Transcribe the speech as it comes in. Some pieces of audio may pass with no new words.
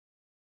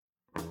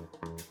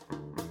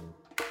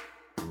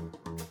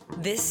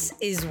This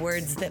is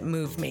Words That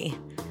Move Me,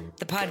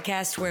 the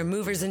podcast where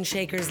movers and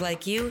shakers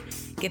like you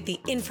get the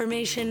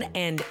information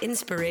and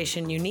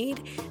inspiration you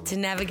need to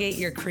navigate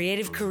your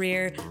creative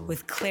career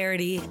with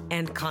clarity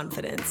and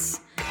confidence.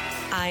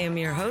 I am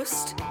your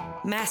host,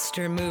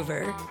 Master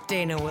Mover,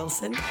 Dana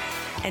Wilson.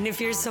 And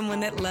if you're someone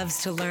that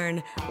loves to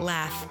learn,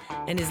 laugh,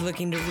 and is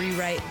looking to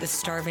rewrite the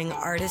starving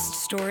artist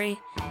story,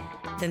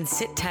 then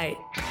sit tight,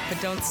 but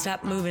don't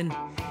stop moving,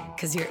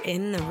 because you're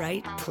in the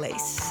right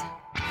place.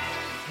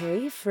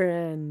 Hey,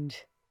 friend.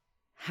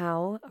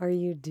 How are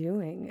you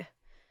doing?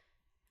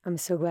 I'm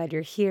so glad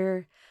you're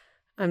here.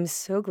 I'm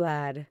so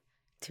glad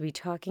to be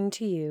talking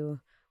to you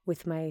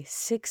with my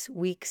 6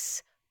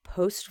 weeks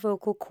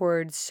post-vocal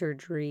cord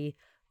surgery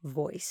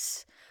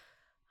voice.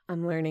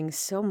 I'm learning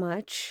so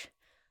much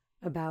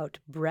about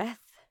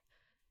breath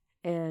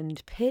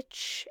and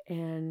pitch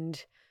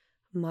and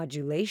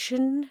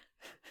modulation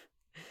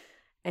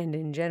and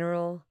in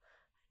general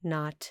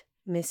not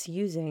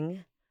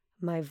misusing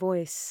my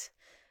voice.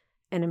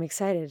 And I'm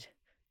excited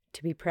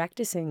to be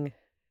practicing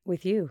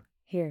with you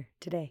here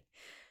today.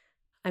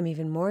 I'm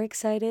even more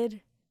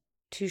excited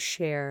to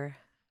share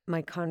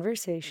my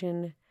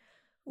conversation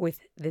with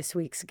this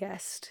week's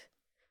guest.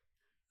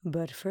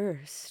 But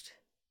first,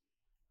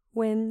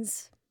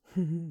 wins.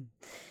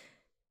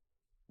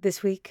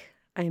 This week,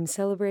 I am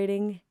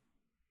celebrating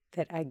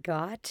that I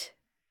bought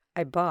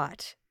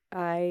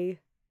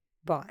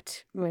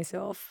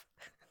myself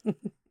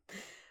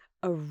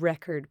a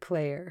record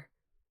player.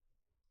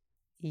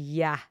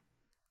 Yeah,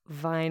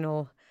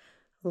 vinyl.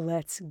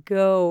 Let's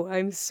go.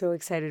 I'm so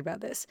excited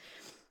about this.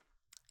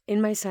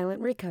 In my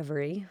silent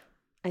recovery,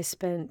 I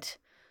spent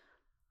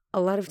a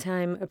lot of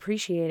time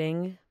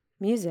appreciating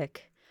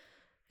music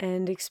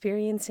and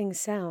experiencing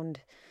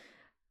sound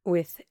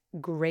with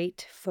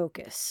great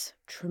focus,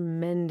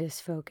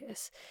 tremendous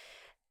focus.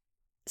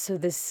 So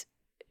this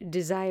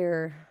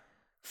desire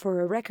for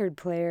a record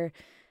player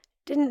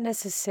didn't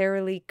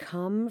necessarily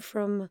come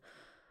from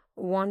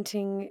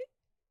wanting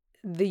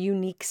the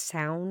unique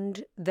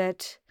sound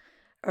that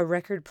a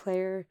record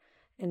player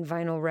and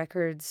vinyl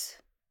records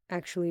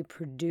actually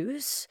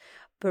produce,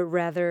 but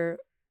rather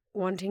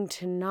wanting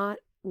to not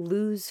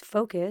lose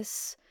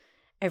focus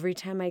every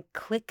time I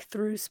click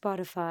through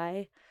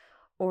Spotify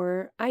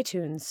or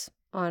iTunes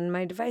on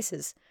my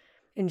devices.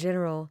 In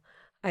general,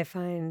 I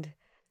find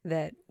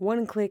that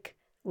one click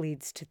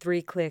leads to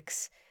 3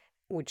 clicks,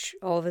 which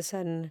all of a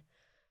sudden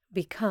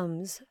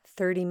becomes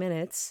 30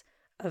 minutes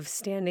of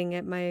standing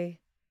at my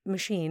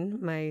machine,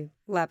 my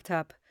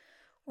laptop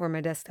or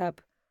my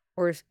desktop,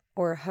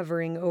 or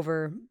hovering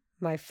over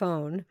my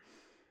phone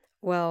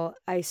while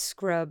I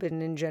scrub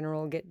and in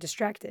general get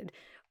distracted,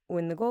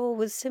 when the goal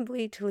was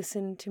simply to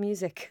listen to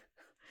music.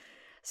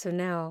 So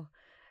now,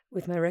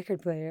 with my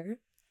record player,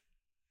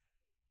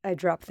 I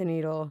drop the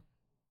needle.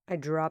 I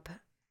drop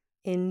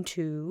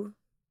into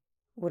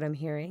what I'm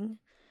hearing.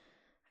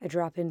 I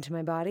drop into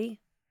my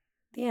body.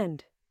 The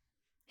end.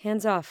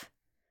 Hands off.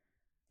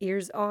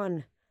 Ears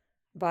on.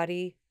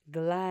 Body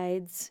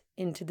glides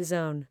into the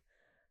zone.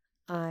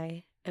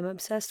 I am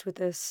obsessed with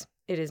this.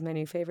 It is my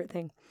new favorite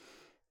thing.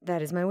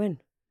 That is my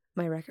win.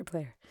 My record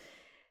player.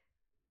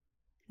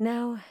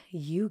 Now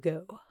you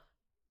go.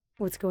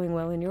 What's going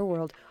well in your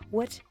world?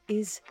 What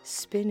is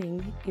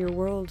spinning your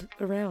world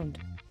around?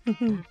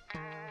 You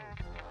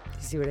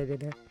see what I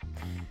did there?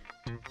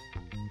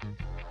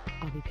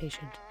 I'll be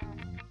patient.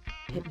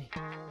 Hit me.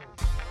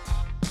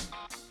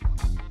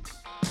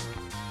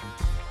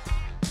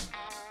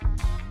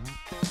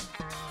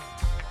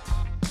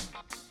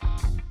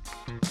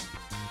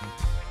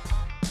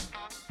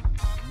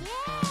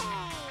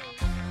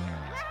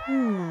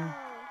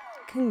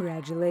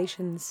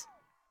 Congratulations.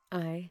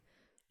 I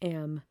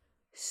am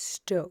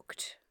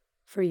stoked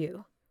for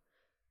you.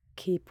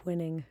 Keep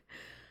winning.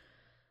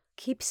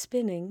 Keep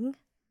spinning.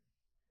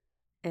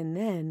 And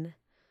then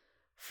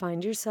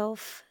find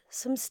yourself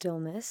some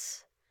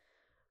stillness,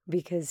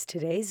 because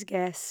today's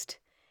guest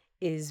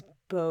is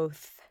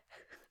both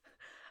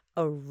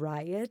a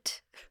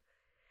riot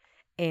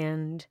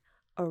and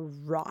a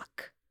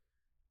rock,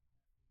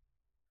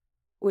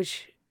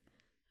 which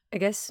I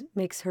guess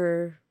makes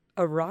her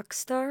a rock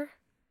star,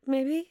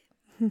 maybe?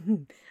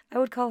 I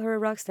would call her a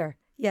rock star.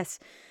 Yes,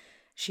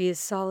 she is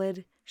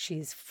solid, she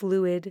is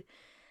fluid,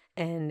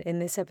 and in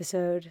this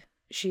episode,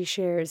 she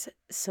shares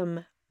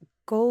some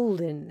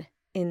golden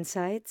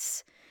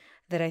insights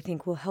that I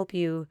think will help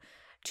you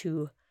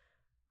to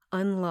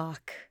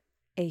unlock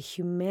a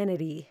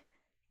humanity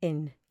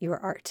in your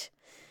art.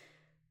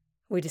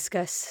 We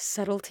discuss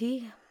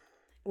subtlety,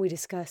 we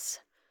discuss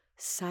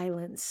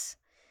silence,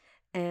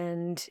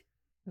 and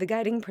the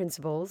guiding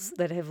principles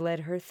that have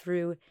led her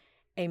through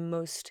a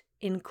most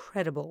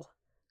incredible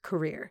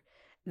career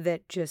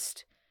that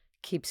just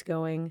keeps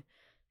going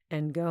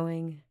and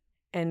going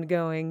and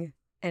going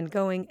and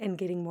going and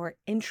getting more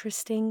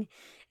interesting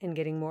and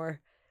getting more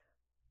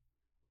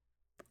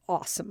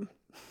awesome.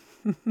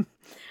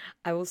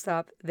 I will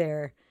stop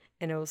there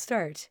and I will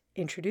start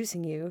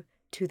introducing you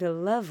to the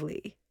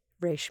lovely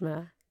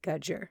Reshma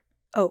Gajjar.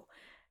 Oh,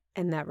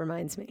 And that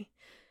reminds me,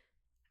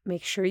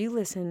 make sure you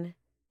listen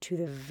to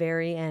the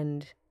very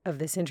end of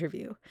this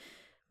interview,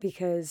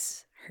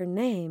 because her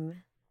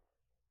name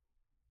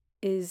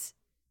is,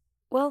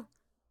 well,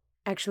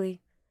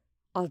 actually,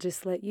 I'll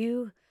just let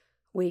you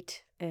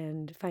wait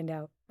and find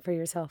out for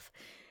yourself.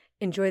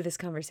 Enjoy this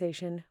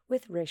conversation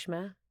with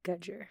Reshma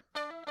Gajjar.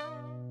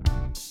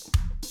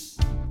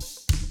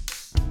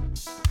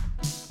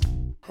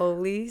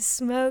 Holy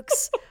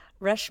smokes.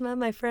 Reshma,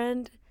 my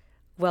friend,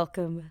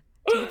 welcome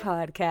to the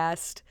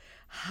podcast.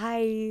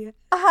 Hi.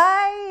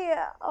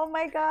 Hi. Oh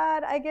my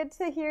God. I get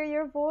to hear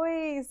your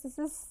voice. This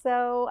is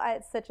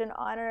it's such an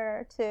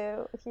honor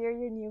to hear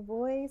your new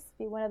voice,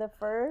 be one of the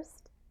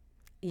first.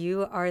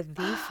 You are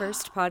the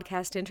first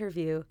podcast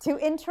interview to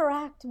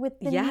interact with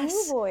the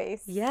new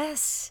voice.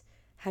 Yes.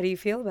 How do you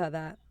feel about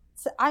that?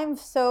 So I'm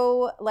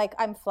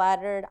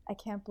flattered. I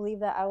can't believe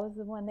that I was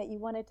the one that you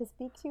wanted to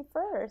speak to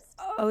first.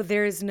 Oh,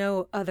 there is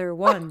no other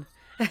one.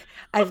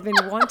 I've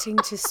been wanting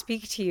to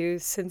speak to you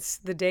since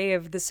the day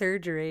of the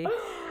surgery,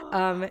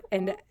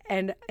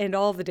 and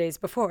all the days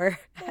before.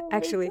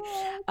 Actually,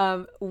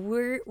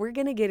 we're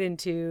gonna get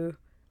into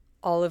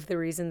all of the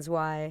reasons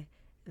why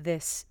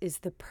this is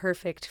the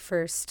perfect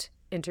first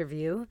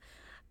interview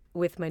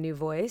with my new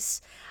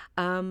voice.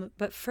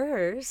 But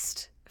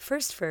first,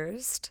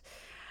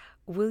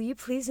 will you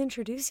please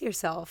introduce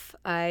yourself?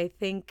 I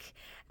think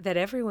that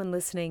everyone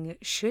listening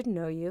should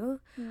know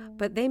you,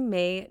 but they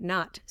may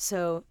not.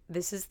 So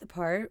this is the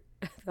part,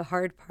 the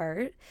hard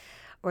part,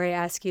 where I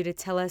ask you to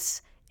tell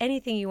us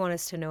anything you want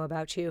us to know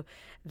about you.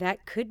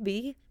 That could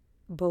be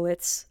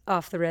bullets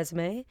off the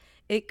resume.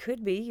 It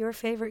could be your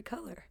favorite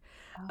color.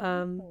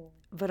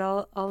 But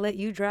I'll let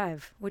you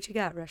drive. What you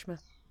got, Reshma?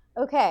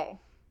 Okay.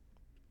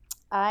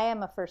 I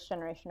am a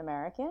first-generation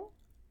American.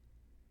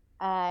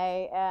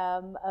 I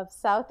am of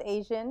South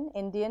Asian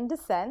Indian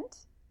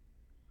descent,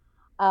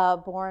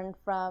 born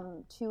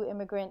from two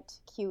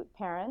immigrant cute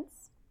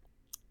parents.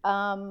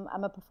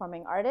 I'm a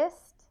performing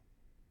artist.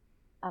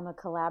 I'm a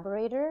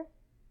collaborator.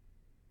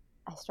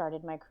 I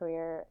started my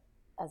career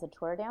as a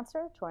tour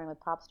dancer, touring with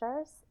pop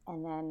stars,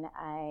 and then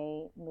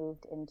I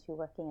moved into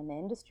working in the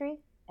industry,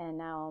 and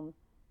now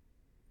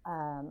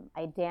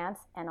I dance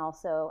and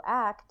also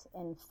act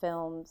in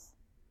films,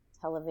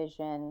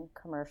 television,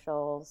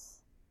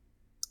 commercials,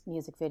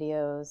 music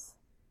videos.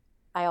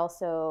 I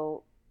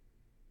also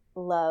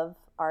love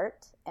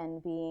art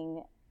and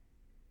being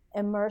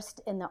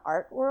immersed in the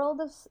art world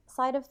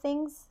side of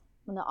things.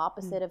 I'm the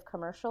opposite of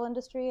commercial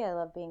industry. I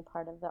love being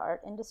part of the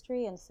art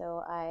industry, and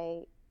so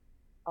I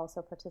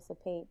also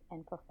participate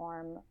and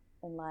perform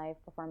in live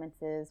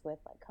performances with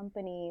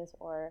companies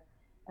or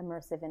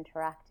immersive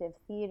interactive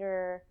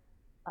theater.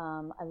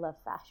 I love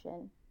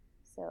fashion,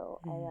 so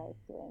I like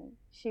doing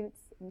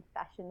shoots in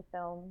fashion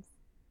films.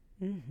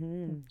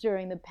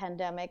 During the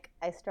pandemic,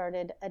 I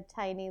started a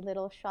tiny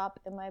little shop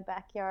in my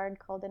backyard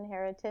called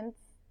Inheritance,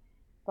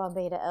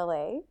 Bombay to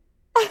LA,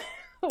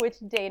 which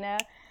Dana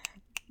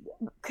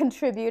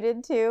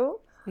contributed to.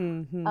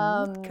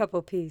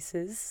 Couple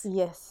pieces.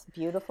 Yes,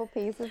 beautiful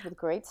pieces with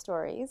great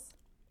stories.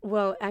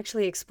 Well,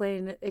 actually,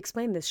 explain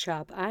this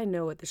shop. I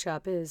know what the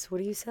shop is. What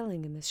are you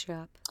selling in this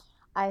shop?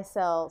 I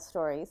sell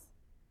stories,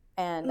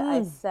 and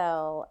I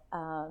sell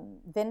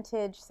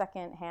vintage,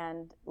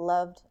 secondhand,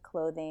 loved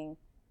clothing,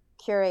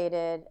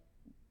 curated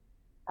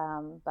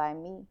by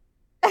me.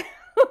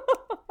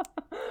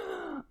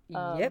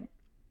 Yep.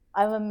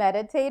 I'm a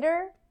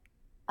meditator.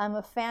 I'm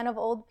a fan of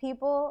old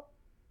people.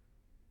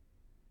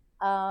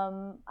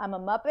 I'm a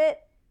Muppet,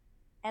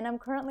 and I'm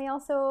currently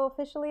also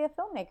officially a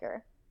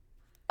filmmaker.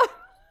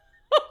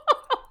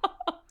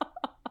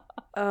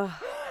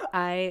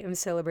 I am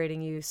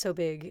celebrating you so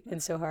big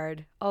and so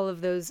hard. All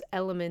of those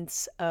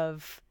elements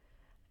of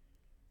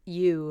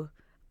you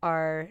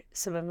are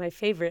some of my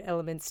favorite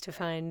elements to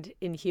find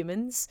in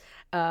humans,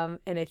 and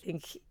I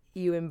think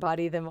you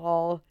embody them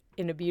all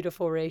in a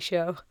beautiful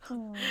ratio.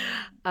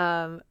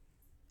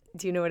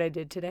 Do you know what I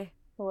did today?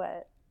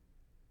 What?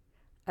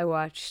 I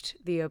watched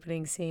the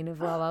opening scene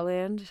of La La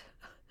Land.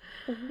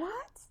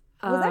 What?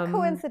 Was that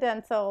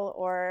coincidental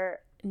or?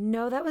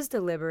 No, that was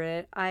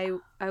deliberate. I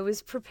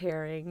was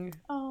preparing.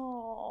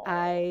 Oh.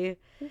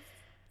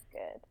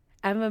 Good.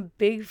 I'm a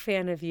big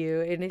fan of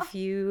you, and if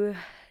you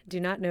do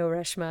not know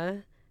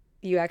Reshma,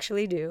 you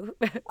actually do,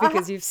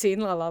 because you've seen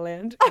La La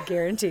Land,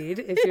 guaranteed,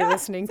 if you're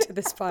listening to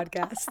this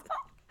podcast.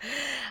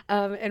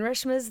 And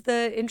Reshma's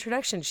the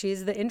introduction.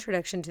 She's the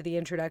introduction to the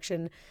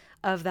introduction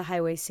of the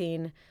highway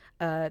scene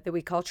that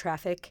we call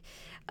Traffic,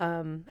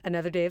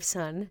 Another Day of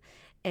Sun.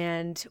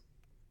 And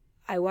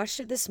I watched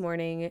it this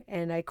morning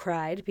and I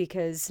cried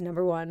because,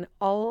 number one,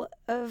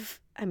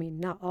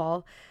 not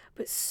all,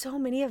 but so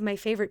many of my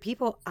favorite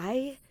people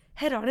I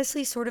had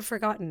honestly sort of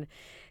forgotten.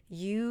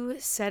 You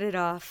set it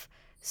off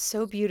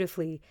so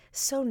beautifully,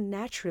 so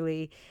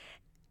naturally.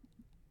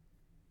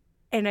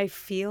 And I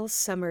feel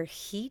summer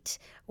heat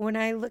when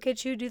I look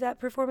at you do that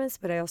performance,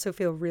 but I also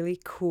feel really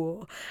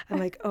cool. I'm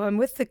like, I'm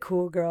with the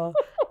cool girl.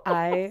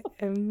 I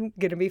am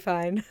going to be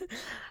fine.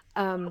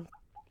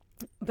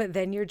 But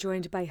then you're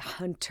joined by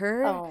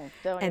Hunter, Oh,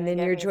 don't and even then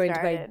get you're me joined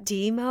by started.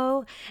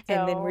 Demo,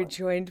 and then we're Don't,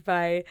 joined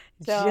by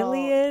don't,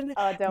 Jillian.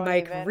 oh, don't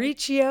Mike even.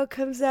 Riccio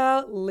comes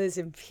out. Liz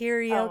Oh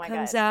Imperio my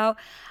comes God. out.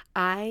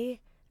 I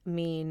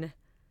mean,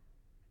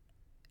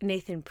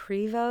 Nathan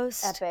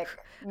Prevost, Epic.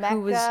 who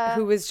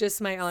Mecca, was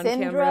just my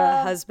on-camera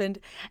Syndra, husband,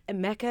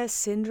 Mecca,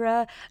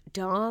 Syndra,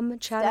 Dom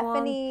Chatawong.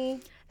 Stephanie.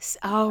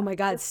 Oh my Oh God. my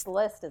God, This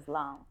list is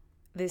long.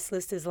 this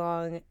list is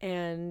long,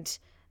 and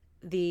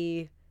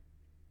the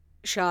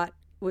shot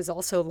was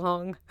also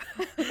long.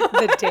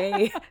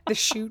 The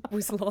shoot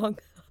was long.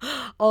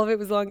 All of it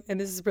was long, and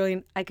this is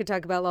brilliant. I could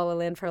talk about La La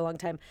Land for a long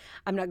time.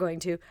 I'm not going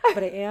to,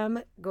 but I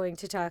am going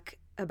to talk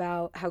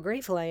about how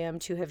grateful I am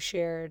to have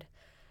shared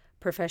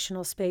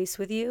professional space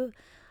with you.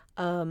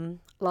 La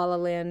La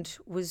Land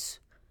was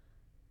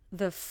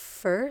the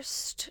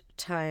first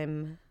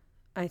time,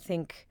 I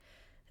think,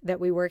 that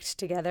we worked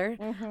together.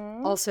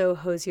 Mm-hmm. Also,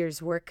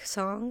 Hosier's Work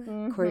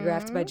Song,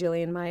 choreographed by Mm-hmm.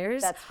 Jillian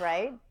Myers. That's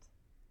right.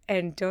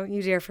 And don't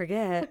you dare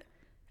forget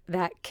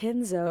that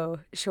Kenzo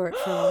short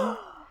film,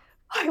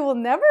 I will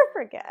never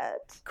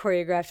forget.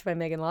 choreographed by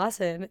Megan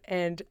Lawson,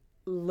 and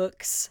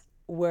looks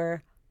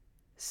were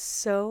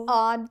so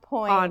On on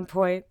point.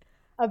 point.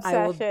 I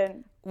will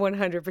Obsession.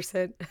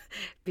 100%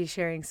 be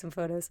sharing some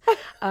photos.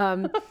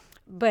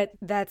 But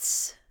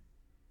that's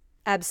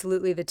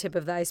absolutely the tip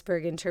of the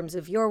iceberg in terms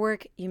of your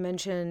work. You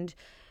mentioned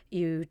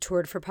you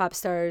toured for pop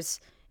stars,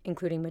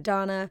 including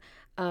Madonna.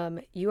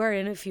 You are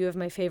in a few of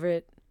my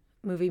favorite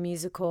movie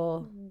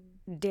musical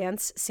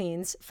dance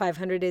scenes,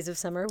 500 Days of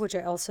Summer, which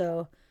I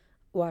also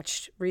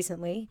watched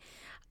recently,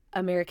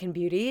 American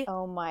Beauty.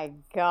 Oh my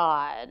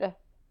God.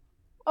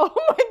 Oh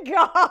my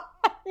God.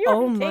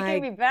 Oh You're taking my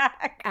me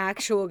back.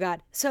 actual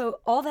God. So,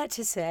 all that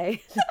to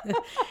say,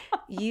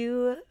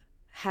 you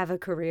have a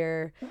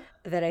career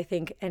that I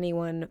think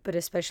anyone, but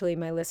especially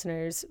my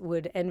listeners,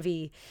 would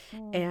envy.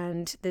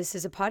 And this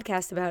is a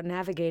podcast about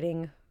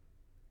navigating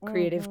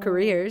creative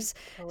careers.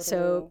 So,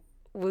 Totally.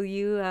 will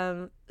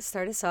you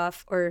start us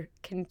off, or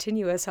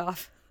continue us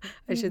off,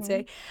 I should Mm-hmm.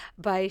 say,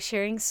 by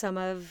sharing some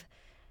of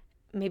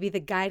maybe the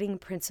guiding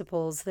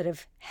principles that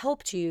have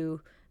helped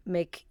you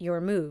make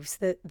your moves,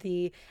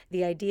 the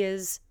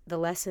ideas, the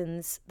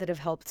lessons that have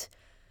helped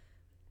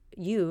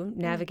you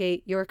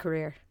navigate your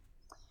career?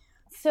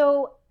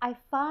 So I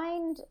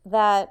found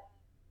that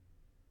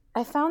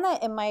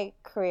in my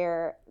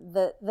career,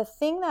 the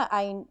thing that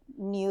I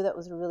knew that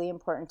was really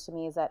important to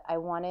me is that I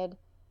wanted,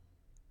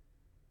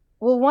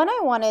 well, one, I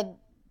wanted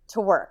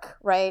to work,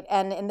 right?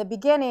 And in the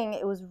beginning,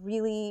 it was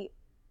really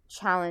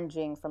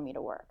challenging for me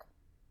to work.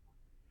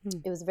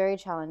 It was very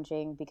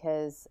challenging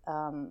because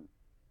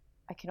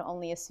I can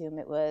only assume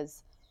it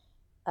was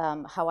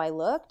how I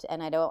looked,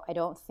 and I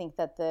don't think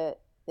that the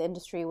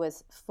industry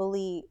was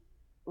fully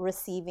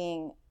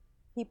receiving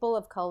people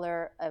of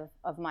color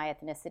of my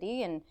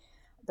ethnicity, and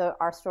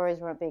our stories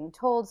weren't being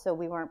told, so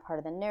we weren't part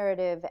of the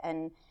narrative.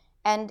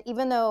 And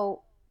even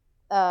though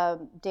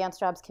dance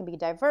jobs can be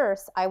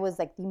diverse, I was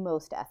like the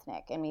most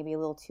ethnic and maybe a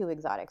little too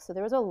exotic. So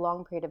there was a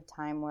long period of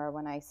time where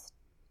when I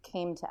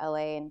came to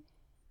LA and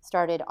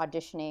started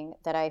auditioning,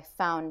 that I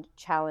found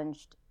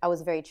challenged. I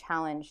was very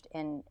challenged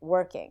in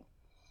working,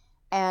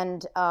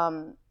 and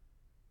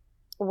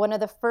one of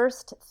the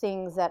first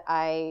things that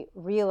I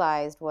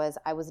realized was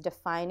I was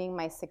defining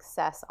my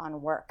success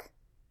on work.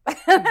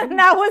 And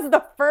that was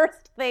the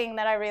first thing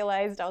that I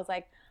realized. I was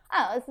like,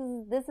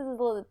 oh, this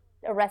is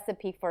a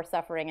recipe for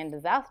suffering and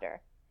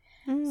disaster.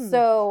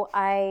 So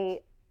I,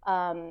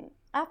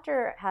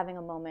 after having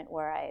a moment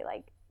where I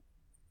like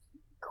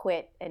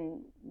quit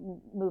and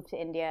moved to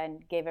India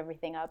and gave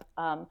everything up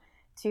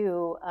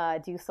to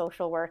do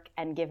social work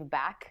and give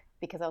back,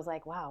 because I was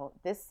like, wow,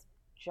 this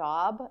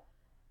job,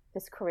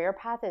 this career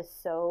path is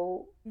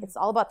so, it's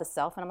all about the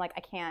self, and I'm like,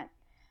 I can't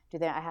do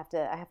that. I have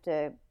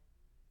to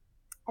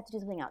do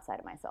something outside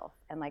of myself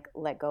and like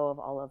let go of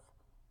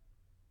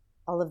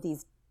all of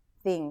these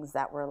things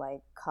that were like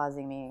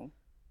causing me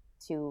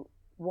to,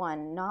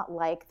 one, not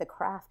like the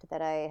craft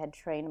that I had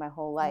trained my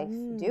whole life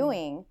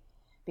doing,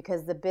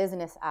 because the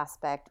business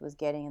aspect was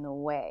getting in the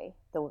way,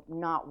 the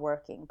not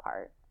working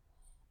part.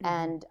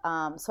 And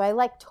so I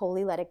like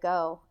totally let it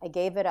go. I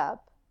gave it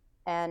up.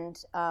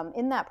 And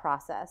in that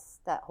process,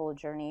 that whole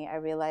journey, I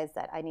realized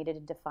that I needed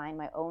to define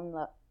my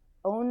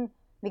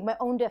make my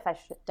own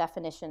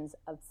definitions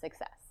of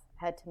success.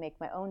 I had to make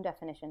my own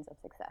definitions of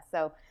success.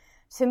 So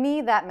to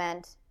me, that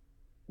meant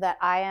that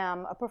I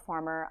am a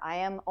performer. I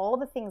am all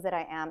the things that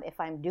I am if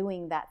I'm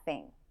doing that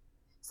thing.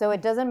 So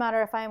it doesn't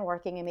matter if I'm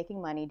working and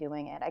making money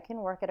doing it. I can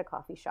work at a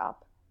coffee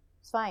shop.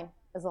 It's fine,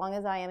 as long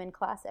as I am in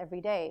class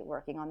every day,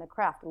 working on the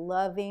craft,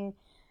 loving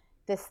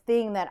this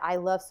thing that I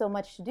love so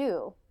much to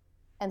do.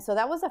 And so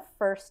that was the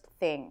first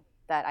thing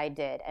that I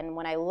did. And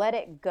when I let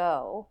it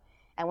go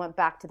and went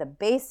back to the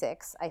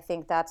basics, I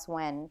think that's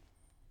when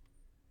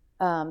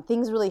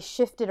things really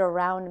shifted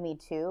around me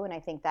too. And I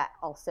think that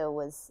also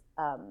was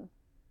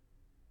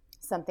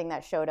something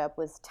that showed up,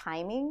 was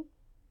timing.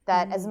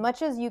 That as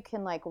much as you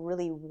can like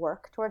really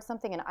work towards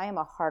something, and I am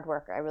a hard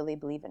worker, I really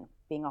believe in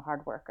being a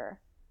hard worker.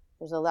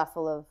 there's a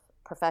level of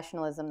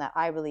professionalism that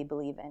I really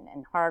believe in,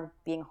 and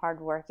being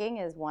hardworking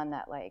is one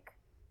that like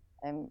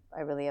I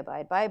really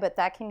abide by. But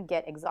that can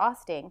get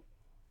exhausting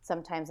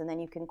sometimes, and then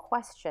you can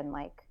question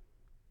like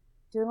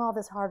doing all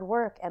this hard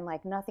work and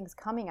like nothing's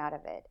coming out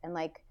of it. And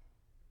like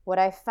what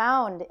I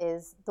found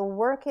is the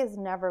work is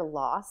never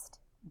lost.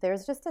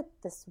 There's just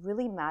this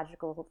really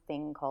magical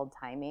thing called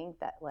timing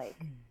that like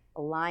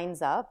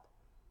lines up,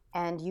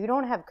 and you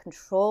don't have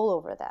control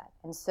over that.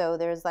 And so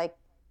there's like,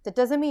 that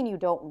doesn't mean you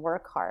don't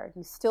work hard.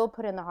 You still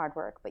put in the hard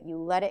work, but you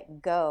let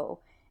it go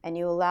and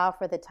you allow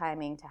for the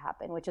timing to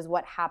happen, which is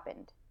what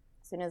happened.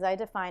 As soon as I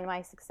defined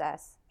my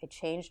success, I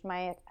changed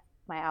my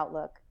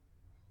outlook.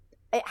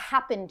 It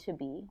happened to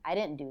be, I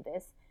didn't do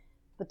this,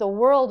 but the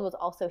world was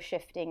also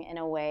shifting in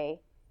a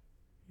way,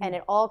 and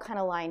it all kind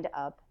of lined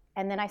up.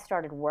 And then I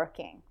started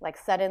working. Like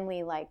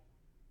suddenly, like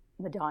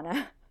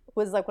Madonna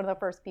was like one of the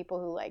first people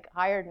who like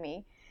hired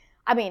me.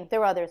 I mean,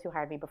 there were others who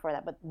hired me before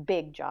that, but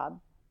big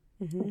job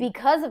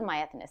because of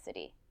my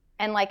ethnicity.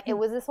 And like it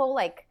was this whole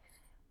like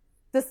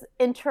this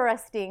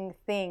interesting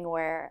thing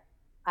where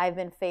I've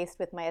been faced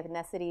with my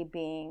ethnicity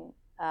being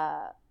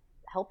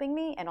helping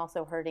me and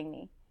also hurting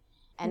me,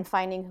 and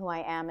finding who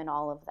I am in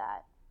all of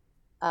that.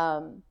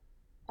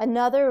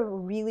 Another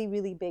really,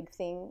 really big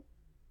thing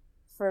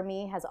for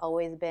me has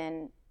always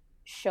been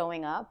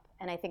showing up.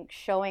 And I think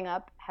showing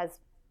up has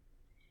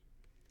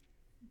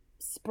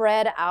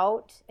spread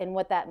out in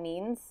what that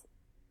means.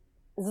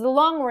 It's a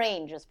long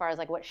range as far as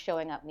like what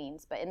showing up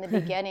means. But in the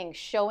beginning,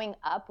 showing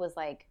up was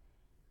like,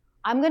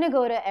 I'm going to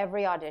go to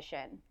every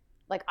audition.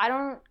 Like, I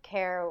don't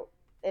care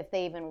if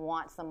they even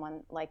want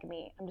someone like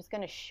me. I'm just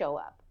going to show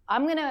up.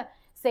 I'm going to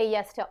say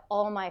yes to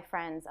all my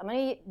friends. I'm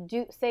going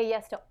to say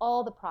yes to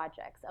all the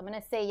projects. I'm going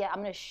to say, yeah,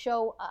 I'm going to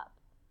show up.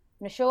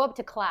 I'm going to show up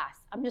to class.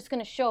 I'm just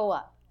going to show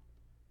up.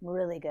 I'm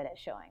really good at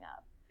showing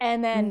up.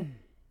 And then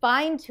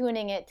fine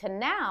tuning it to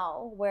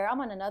now where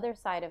I'm on another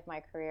side of my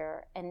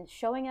career, and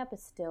showing up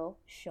is still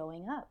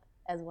showing up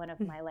as one of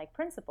my like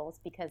principles,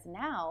 because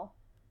now,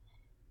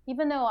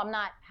 even though I'm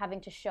not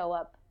having to show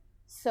up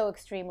so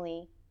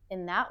extremely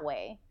in that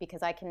way,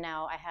 because I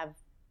have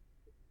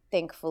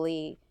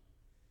thankfully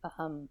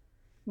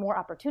more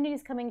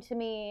opportunities coming to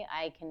me.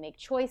 I can make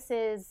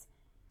choices.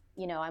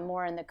 You know, I'm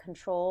more in the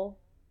control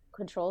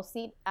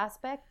seat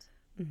aspect.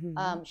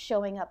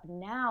 Showing up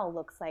now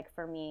looks like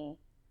for me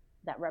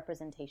that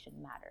representation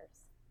matters.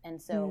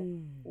 And so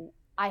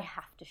I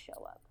have to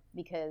show up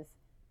because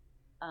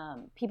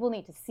people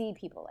need to see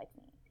people like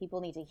me. People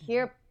need to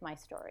hear my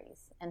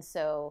stories. And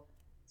so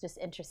it's just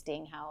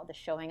interesting how the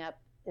showing up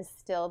is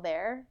still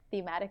there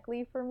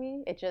thematically for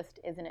me. It just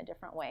is in a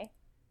different way.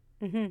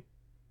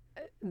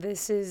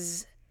 This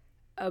is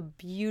a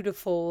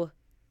beautiful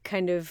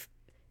kind of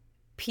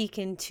peek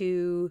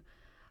into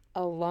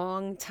a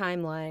long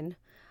timeline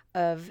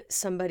of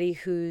somebody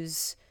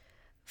who's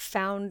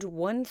found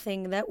one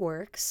thing that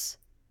works,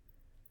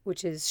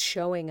 which is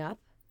showing up.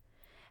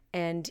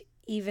 And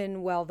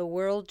even while the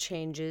world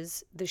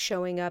changes, the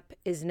showing up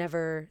is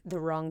never the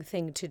wrong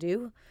thing to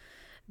do.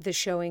 The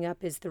showing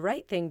up is the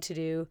right thing to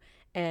do,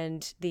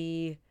 and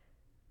the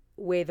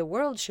way the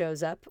world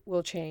shows up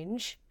will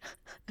change.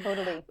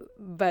 Totally.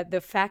 But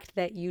the fact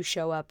that you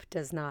show up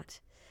does not.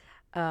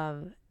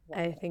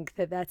 I think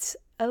that that's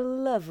a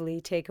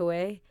lovely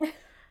takeaway.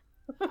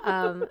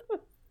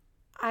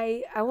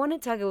 I want to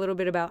talk a little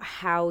bit about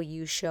how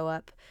you show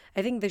up.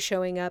 I think the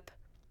showing up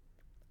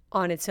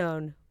on its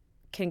own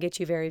can get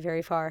you very,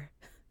 very far.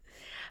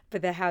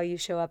 But the how you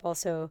show up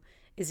also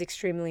is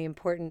extremely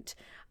important.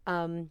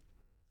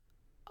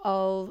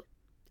 I'll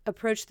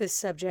approach this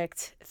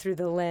subject through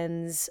the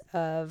lens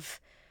of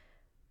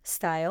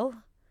style,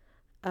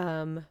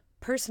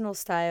 personal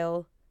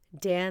style,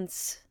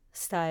 dance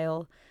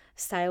style,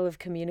 style of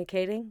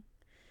communicating,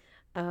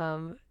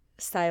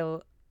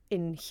 style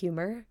in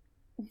humor,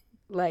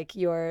 like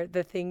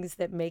the things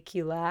that make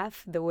you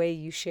laugh, the way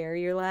you share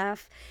your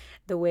laugh,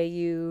 the way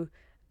you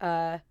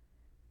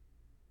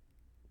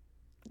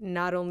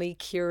not only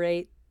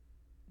curate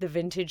the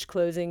vintage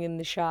clothing in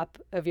the shop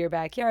of your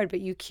backyard,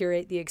 but you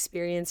curate the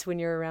experience when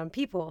you're around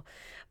people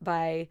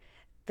by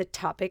the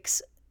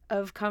topics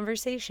of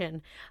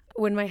conversation.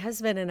 When my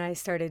husband and I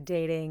started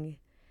dating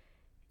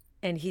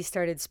and he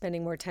started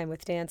spending more time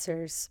with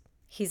dancers,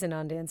 he's a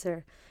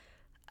non-dancer,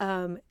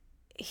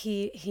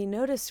 he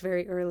noticed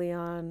very early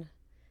on,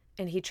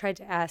 and he tried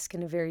to ask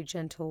in a very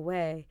gentle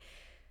way,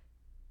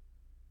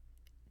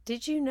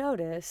 did you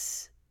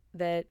notice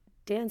that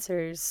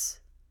dancers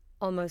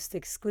almost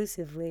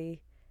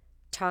exclusively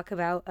talk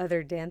about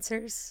other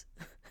dancers?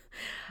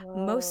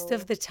 Most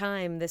of the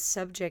time, the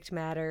subject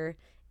matter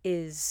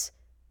is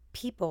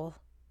people.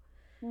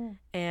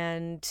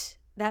 And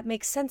that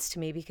makes sense to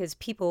me because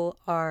people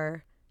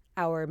are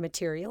our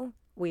material.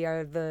 We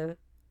are the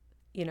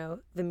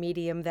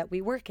medium that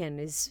we work in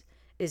is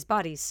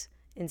bodies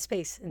in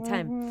space and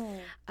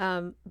time.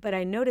 But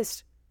I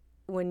noticed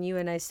when you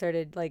and I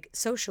started like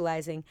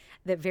socializing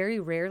that very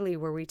rarely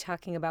were we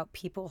talking about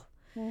people.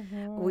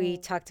 We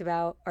talked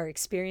about our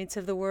experience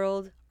of the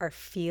world, our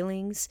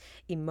feelings,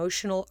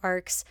 emotional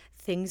arcs,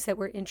 things that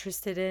we're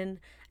interested in,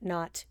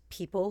 not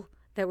people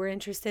that we're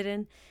interested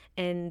in.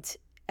 And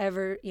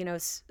ever,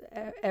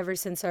 ever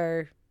since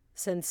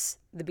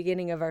the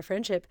beginning of our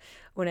friendship,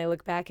 when I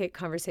look back at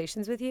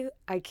conversations with you,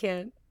 I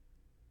can't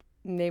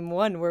name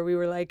one where we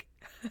were like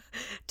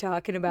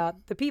talking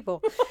about the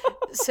people.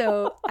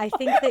 So I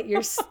think that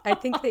your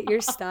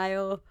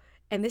style,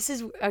 and this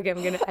is,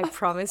 okay, I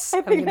promise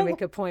I'm gonna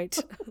make a point.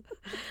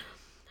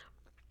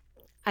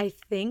 I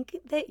think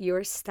that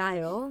your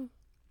style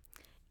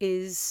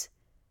is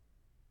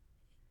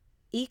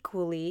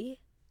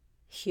equally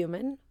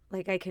human.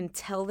 Like, I can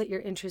tell that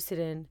you're interested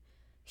in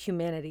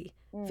humanity,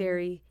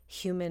 very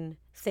human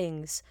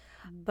things.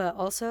 But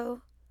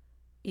also,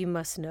 you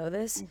must know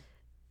this,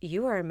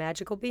 you are a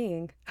magical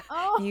being.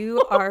 Oh.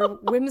 You are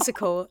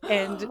whimsical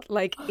and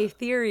like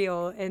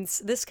ethereal and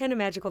this kind of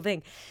magical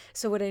thing.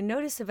 So what I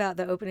noticed about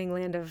the opening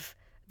land of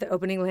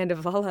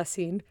La La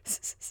scene,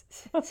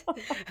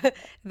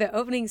 the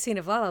opening scene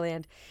of La La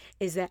Land,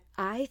 is that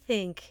I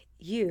think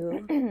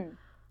you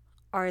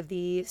are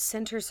the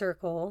center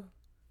circle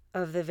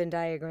of the Venn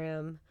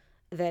diagram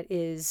that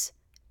is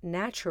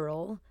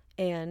natural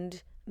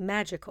and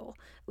magical.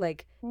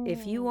 Like,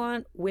 if you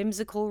want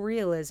whimsical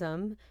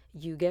realism,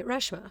 you get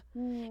Reshma.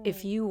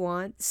 If you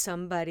want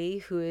somebody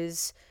who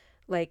is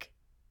like,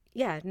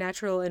 yeah,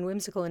 natural and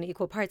whimsical in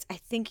equal parts, I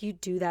think you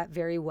do that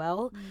very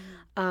well.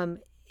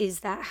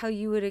 Is that how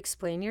you would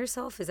explain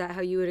yourself? Is that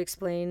how you would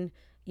explain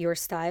your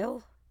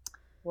style?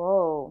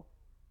 Whoa.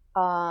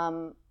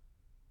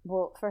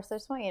 Well, first, I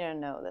just want you to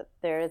know that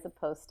there is a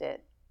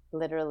Post-it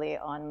literally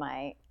on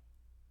my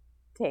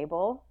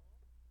table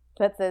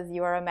that says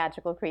 "You are a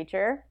magical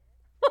creature."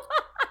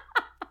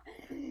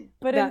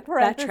 But in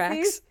That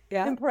tracks.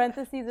 Yeah. in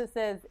parentheses, it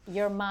says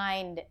 "Your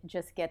mind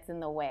just gets in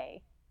the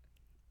way."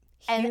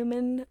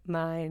 Human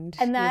mind.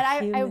 And that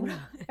I mind.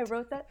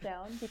 wrote that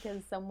down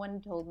because someone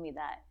told me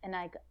that, and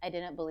I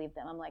didn't believe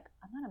them. I'm like,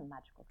 I'm not a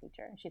magical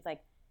creature, and she's like,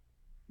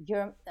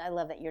 I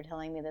love that you're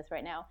telling me this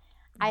right now.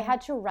 I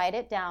had to write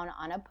it down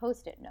on a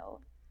Post-it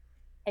note,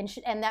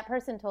 and that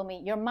person told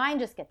me, your mind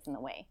just gets in the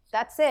way.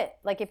 That's it.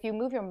 Like, if you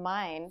move your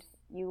mind,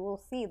 you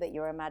will see that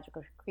you're a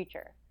magical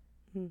creature.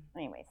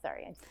 Anyway,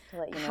 sorry, just to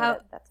let you know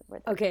that's a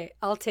word. Okay,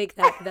 I'll take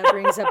that.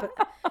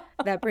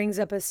 That brings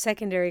up a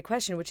secondary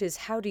question, which is,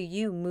 how do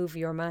you move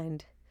your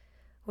mind?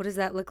 What does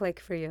that look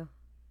like for you?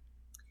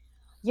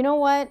 You know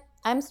what?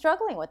 I'm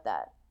struggling with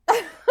that.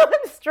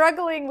 I'm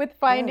struggling with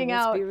finding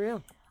out. Let's be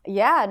real.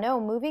 Yeah, no,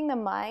 moving the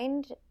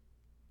mind,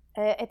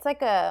 it's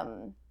like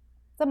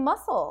it's a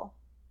muscle.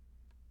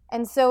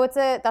 And so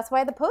that's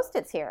why the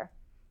Post-it's here.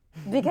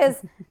 Because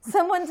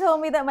someone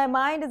told me that my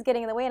mind is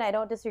getting in the way, and I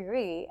don't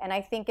disagree. And I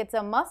think it's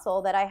a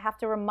muscle that I have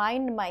to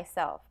remind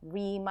myself,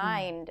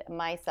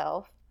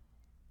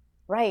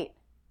 right,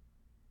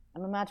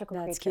 I'm a magical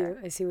creature. That's cute.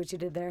 I see what you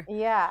did there.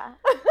 Yeah.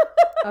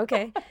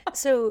 Okay.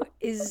 So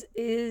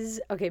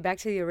okay, back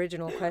to the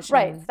original question.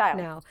 Right, style.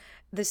 Now,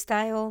 the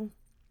style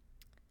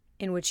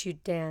in which you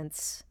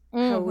dance,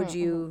 how would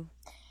you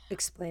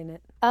explain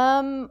it?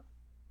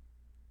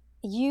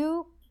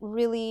 You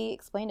really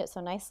explained it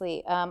so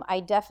nicely.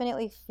 I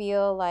definitely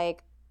feel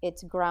like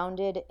it's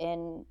grounded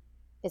in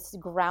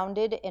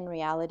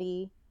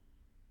reality,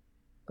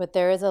 but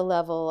there is a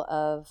level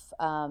of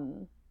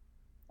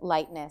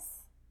lightness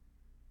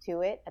to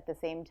it at the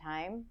same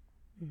time.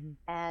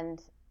 And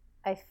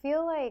I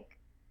feel like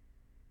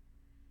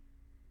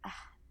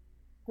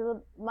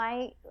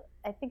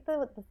I think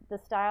the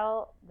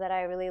style that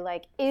I really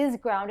like is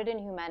grounded in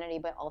humanity,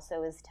 but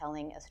also is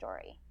telling a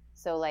story.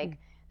 So like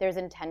there's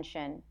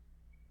intention,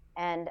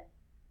 and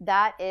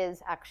that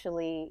is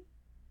actually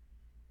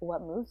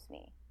what moves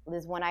me.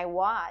 Is when I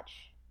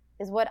watch,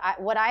 is what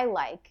I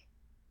like,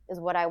 is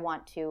what I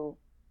want to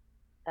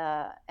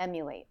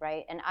emulate,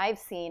 right? And I've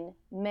seen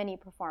many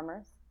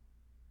performers,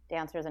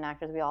 dancers and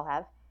actors, we all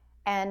have,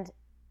 and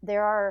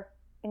there are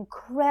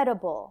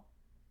incredible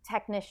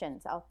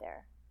technicians out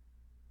there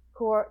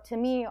who are, to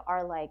me,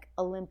 are like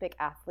Olympic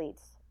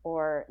athletes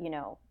or,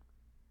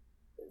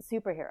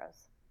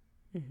 superheroes.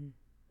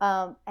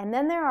 And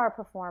then there are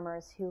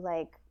performers who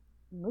like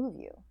move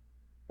you,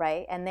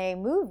 right? And they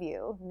move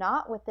you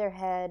not with their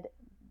head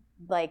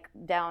like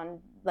down,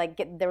 like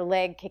get their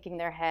leg kicking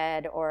their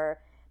head,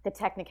 or the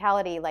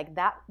technicality like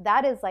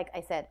that is, like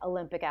I said,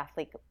 Olympic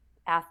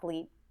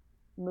athlete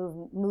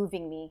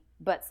moving me.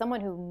 But someone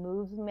who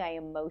moves my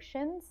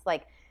emotions,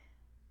 like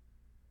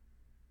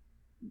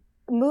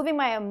moving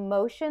my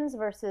emotions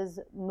versus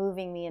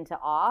moving me into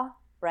awe,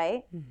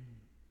 right?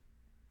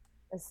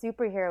 A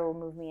superhero will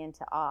move me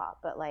into awe,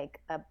 but like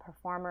a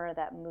performer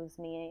that moves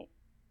me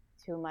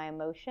to my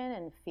emotion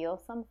and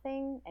feel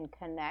something and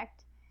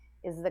connect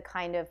is the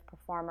kind of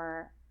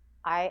performer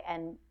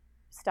and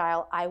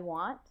style I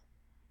want.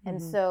 And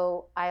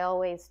so I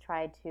always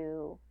try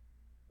to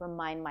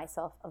remind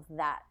myself of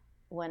that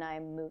when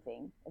I'm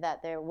moving,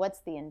 that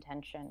what's the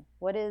intention?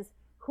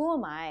 Who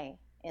am I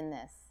in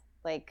this?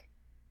 Like,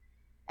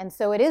 and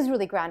so it is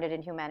really grounded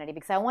in humanity,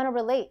 because I want to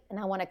relate and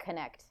I want to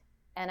connect,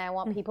 and I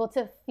want people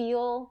to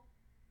feel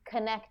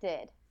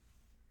connected.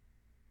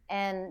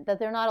 and that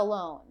they're not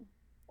alone,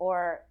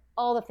 or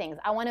all the things.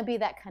 I want to be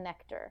that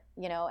connector,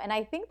 and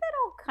I think that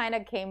all kind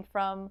of came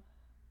from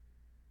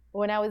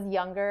when I was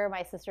younger.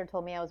 My sister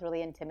told me I was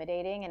really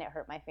intimidating, and it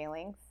hurt my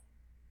feelings.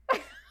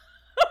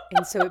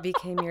 And so it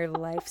became your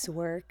life's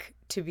work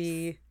to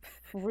be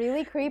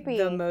really creepy,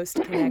 the most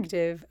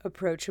connective,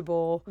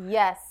 approachable.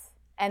 Yes,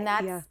 and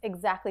that's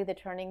exactly the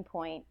turning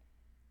point.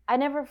 I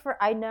never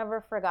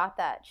forgot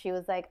that. She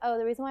was like, "Oh,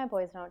 the reason why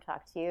boys don't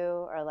talk to you,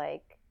 or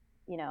like,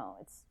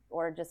 it's,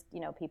 or just,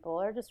 people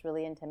are just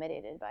really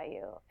intimidated by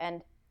you."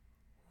 And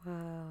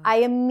wow. I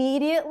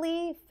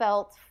immediately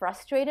felt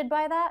frustrated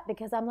by that,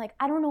 because I'm like,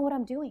 I don't know what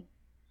I'm doing.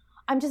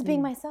 I'm just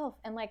being myself.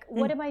 And like,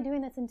 what am I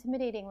doing that's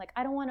intimidating? Like,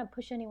 I don't want to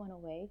push anyone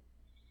away.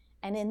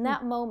 And in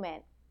that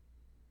moment,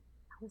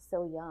 I was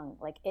so young.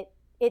 Like, it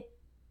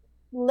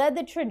led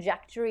the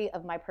trajectory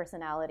of my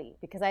personality,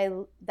 because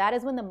that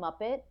is when the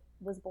Muppet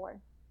was born.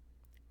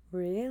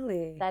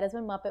 Really? That is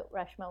when Muppet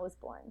Reshma was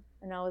born.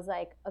 And I was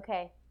like,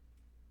 okay,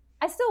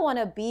 I still want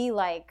to be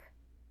like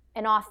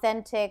an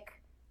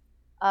authentic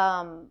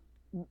a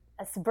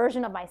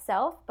version of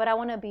myself, but I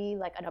want to be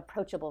like an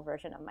approachable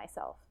version of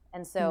myself.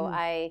 And so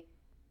I,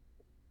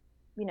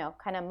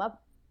 kind of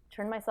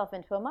turned myself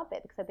into a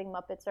Muppet, because I think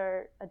Muppets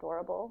are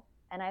adorable,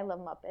 and I love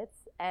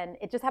Muppets. And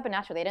it just happened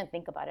naturally. I didn't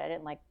think about it. I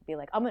didn't like be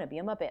like, I'm going to be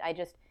a Muppet.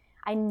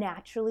 I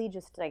naturally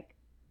just like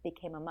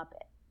became a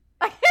Muppet.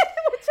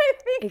 Which I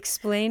think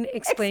explain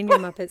your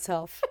Muppet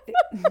self.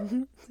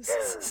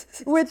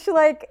 Which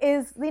like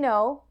is, I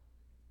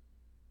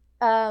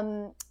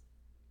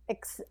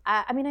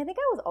mean, I think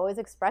I was always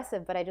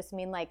expressive, but I just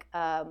mean like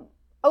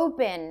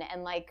open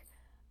and like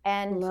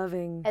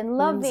loving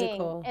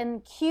whimsical,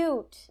 and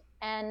cute,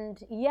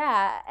 and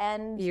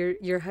and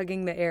you're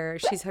hugging the air.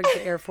 She's hugged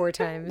the air 4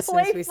 times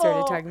since we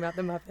started talking about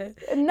the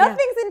Muppet.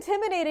 Nothing's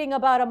intimidating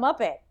about a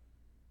Muppet,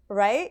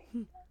 right?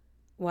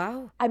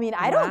 Wow. I mean,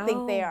 I don't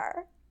think they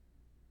are.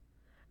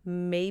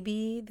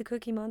 Maybe the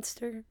Cookie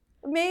Monster.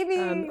 Maybe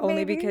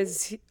only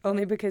because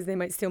they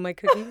might steal my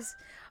cookies.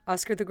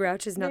 Oscar the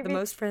Grouch is not the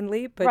most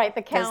friendly, but right,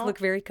 the Count, does look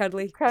very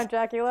cuddly. Count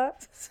Dracula.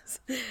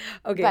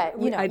 Okay,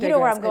 but you know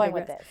where I'm going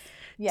with this.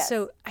 Yes.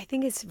 So I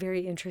think it's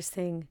very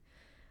interesting.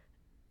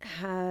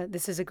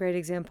 This is a great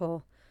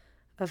example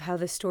of how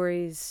the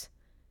stories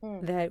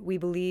that we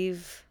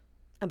believe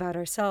about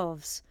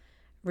ourselves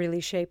really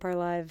shape our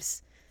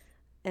lives,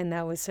 and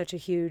that was such a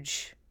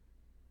huge,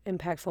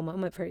 impactful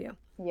moment for you.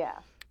 Yeah.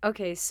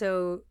 Okay,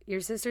 so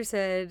your sister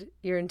said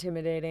you're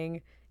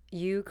intimidating.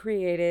 You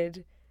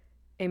created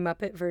a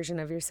Muppet version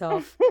of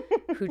yourself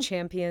who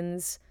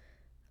champions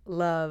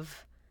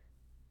love,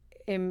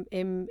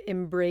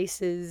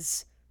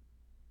 embraces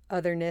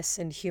otherness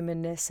and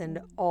humanness and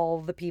all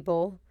the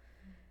people,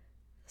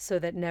 so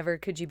that never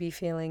could you be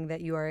feeling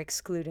that you are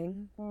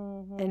excluding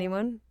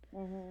anyone.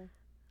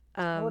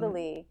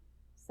 Totally.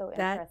 So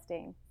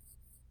interesting.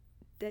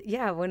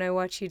 Yeah, when I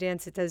watch you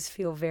dance, it does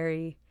feel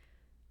very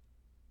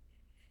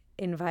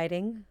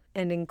inviting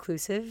and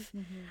inclusive.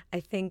 I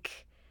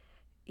think,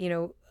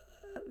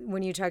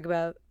 when you talk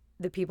about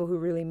the people who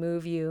really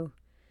move you,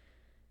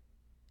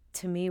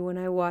 to me, when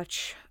I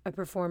watch a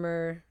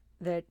performer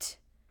that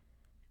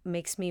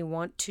makes me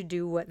want to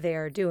do what they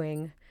are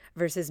doing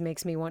versus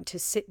makes me want to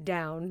sit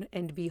down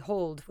and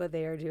behold what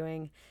they are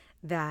doing,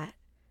 that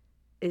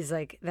is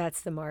like,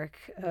 that's the mark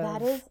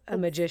of a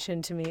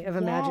magician to me, of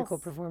a magical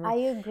performer. I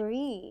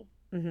agree.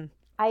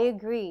 I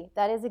agree.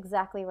 That is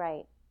exactly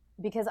right.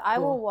 Because I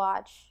will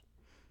watch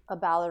a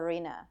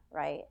ballerina,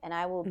 right? And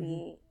I will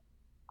be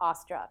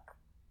awestruck.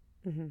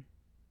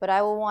 But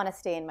I will want to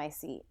stay in my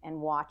seat and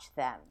watch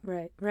them.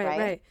 Right.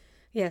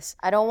 Yes.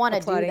 I don't want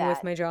to do that. Applauding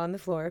with my jaw on the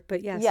floor,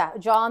 but yes. Yeah,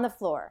 jaw on the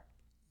floor.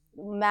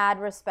 Mad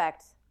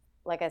respect.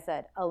 Like I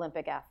said,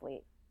 Olympic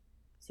athlete,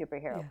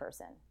 superhero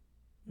person.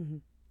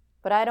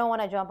 But I don't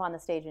want to jump on the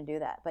stage and do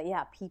that. But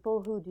yeah,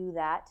 people who do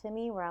that to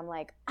me, where I'm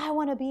like, I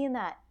want to be in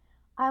that.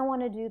 I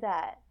want to do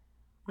that.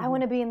 I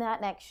want to be in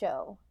that next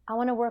show. I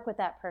want to work with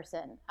that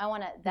person. I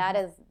want to. That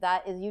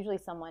is usually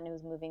someone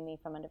who's moving me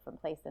from a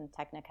different place than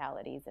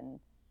technicalities and,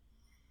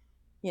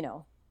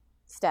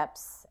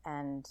 steps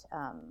and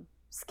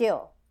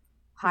skill,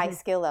 high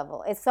skill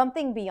level. It's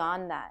something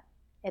beyond that.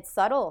 It's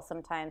subtle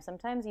sometimes.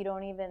 Sometimes you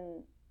don't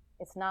even.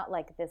 It's not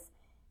like this.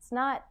 It's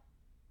not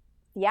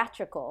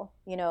theatrical.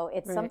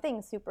 It's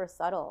something super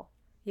subtle.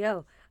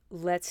 Yo,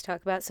 let's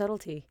talk about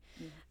subtlety.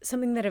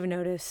 Something that I've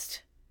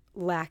noticed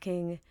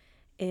lacking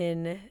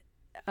in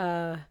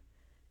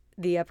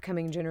the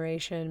upcoming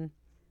generation,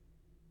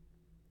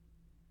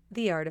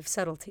 the art of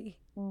subtlety.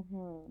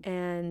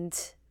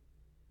 And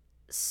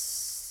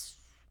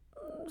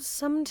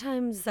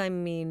sometimes I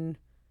mean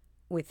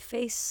with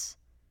face,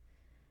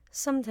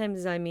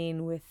 sometimes I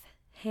mean with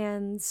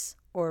hands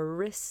or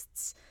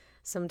wrists,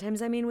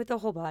 sometimes I mean with the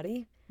whole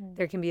body.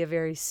 There can be a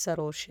very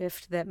subtle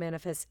shift that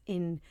manifests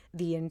in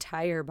the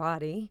entire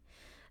body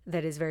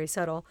that is very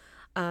subtle.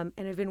 And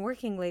I've been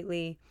working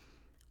lately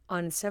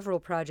on several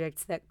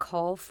projects that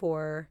call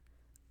for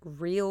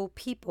real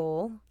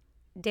people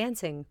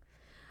dancing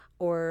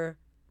or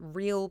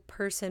real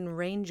person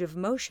range of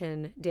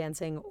motion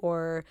dancing,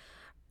 or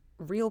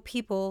real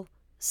people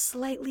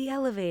slightly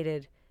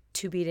elevated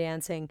to be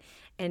dancing.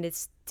 And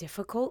it's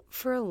difficult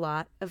for a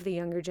lot of the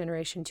younger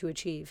generation to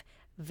achieve.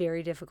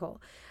 Very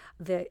difficult.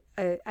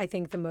 I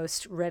think the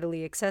most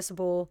readily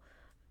accessible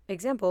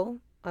example,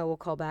 I will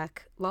call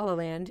back La La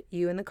Land,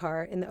 you in the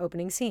car in the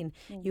opening scene.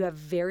 Mm-hmm. You have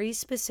very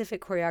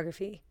specific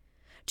choreography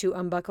to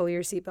unbuckle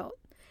your seatbelt.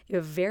 You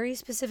have very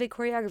specific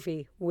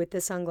choreography with the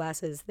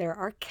sunglasses. There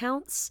are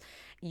counts.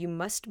 You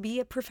must be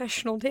a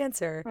professional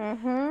dancer,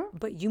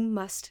 but you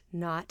must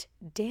not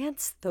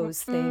dance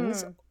those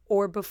things,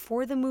 or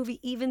before the movie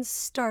even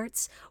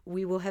starts,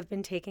 we will have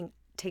been taken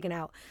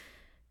out.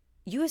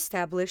 You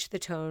establish the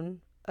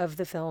tone of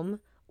the film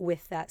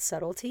with that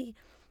subtlety.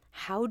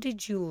 How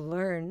did you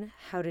learn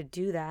how to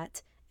do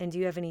that? And do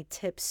you have any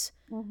tips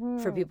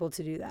for people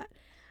to do that?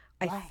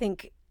 I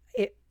think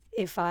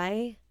if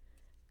I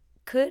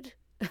could,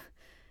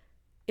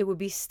 it would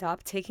be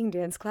stop taking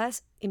dance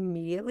class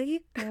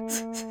immediately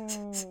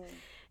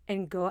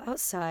and go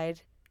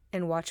outside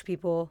and watch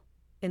people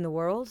in the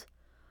world,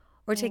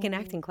 or take an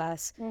acting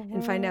class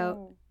and find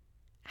out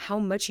how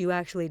much you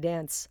actually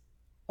dance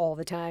all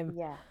the time.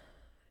 Yeah.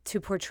 To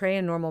portray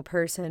a normal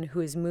person who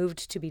is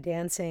moved to be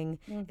dancing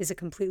is a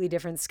completely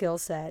different skill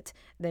set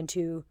than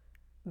to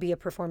be a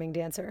performing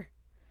dancer.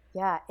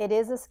 Yeah, it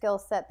is a skill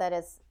set that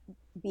is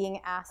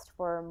being asked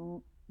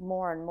for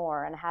more and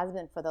more, and has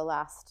been for the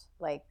last,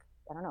 like,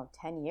 I don't know,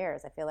 10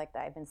 years. I feel like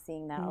that I've been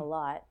seeing that a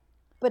lot.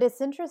 But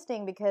it's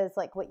interesting because,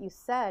 like, what you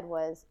said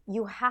was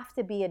you have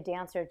to be a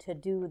dancer to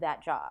do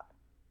that job.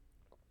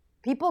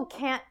 People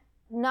can't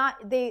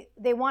not they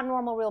want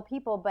normal real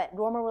people, but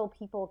normal real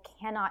people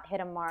cannot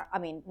hit a mark. I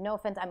mean, no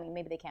offense, I mean,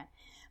 maybe they can.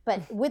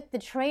 But with the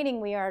training,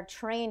 we are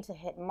trained to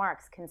hit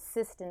marks,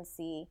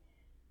 consistency,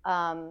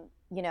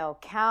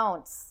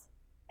 counts,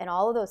 and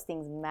all of those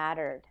things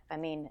mattered. I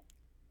mean,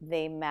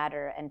 they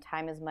matter, and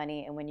time is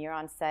money. And when you're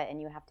on set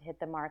and you have to hit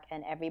the mark,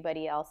 and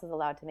everybody else is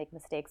allowed to make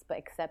mistakes, but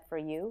except for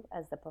you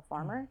as the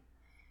performer,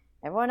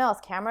 everyone else,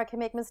 camera can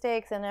make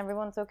mistakes and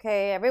everyone's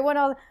okay. Everyone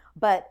else,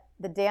 but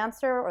the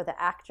dancer or the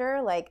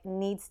actor, like,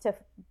 needs to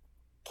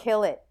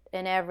kill it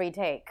in every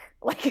take.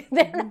 Like,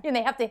 and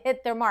they have to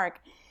hit their mark.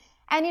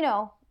 And,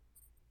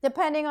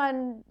 depending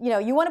on,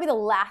 you want to be the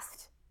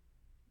last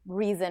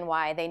reason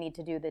why they need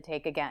to do the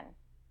take again,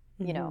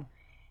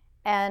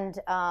 and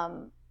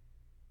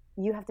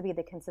you have to be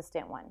the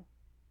consistent one.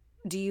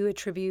 Do you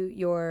attribute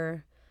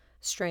your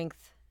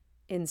strength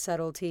in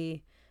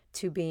subtlety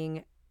to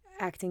being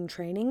acting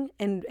training?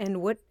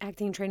 And what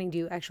acting training do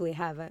you actually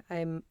have?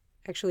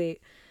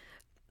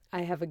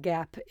 I have a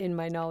gap in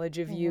my knowledge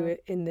of you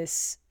in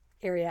this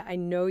area. I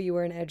know you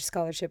were an Edge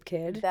Scholarship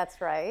kid. That's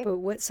right. But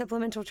what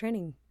supplemental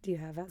training do you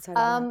have outside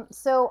of that?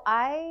 So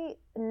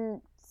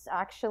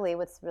actually,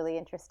 what's really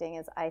interesting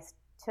is I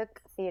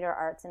took theater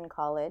arts in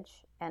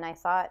college, and I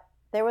thought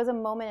there was a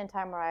moment in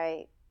time where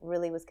I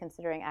really was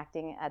considering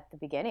acting at the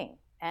beginning.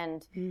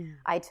 And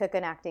I took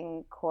an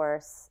acting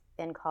course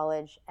in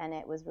college, and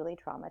it was really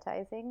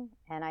traumatizing.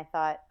 And I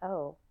thought,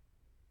 oh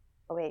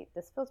wait,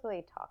 this feels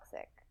really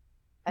toxic.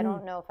 I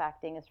don't know if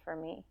acting is for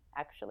me,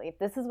 actually. If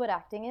this is what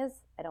acting is,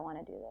 I don't want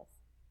to do this.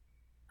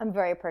 I'm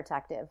very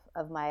protective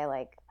of my,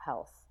 like,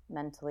 health,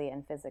 mentally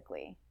and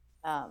physically,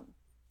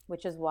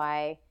 which is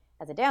why,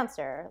 as a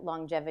dancer,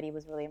 longevity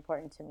was really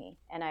important to me.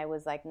 And I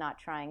was, like, not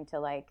trying to,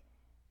 like,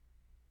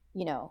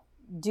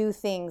 do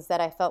things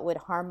that I felt would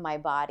harm my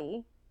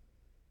body.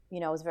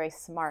 I was very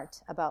smart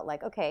about,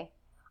 like, okay,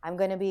 I'm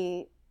going to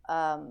be,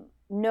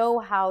 know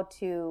how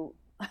to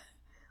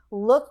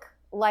look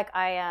like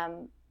I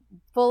am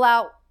full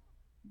out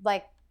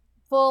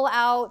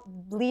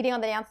bleeding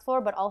on the dance floor,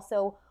 but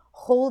also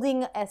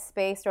holding a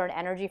space or an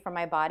energy for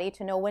my body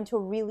to know when to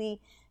really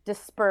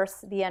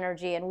disperse the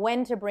energy and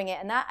when to bring it.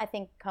 And that, I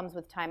think, comes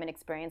with time and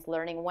experience,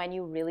 learning when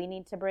you really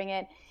need to bring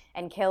it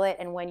and kill it,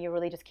 and when you're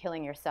really just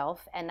killing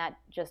yourself, and that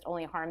just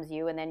only harms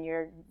you. And then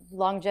your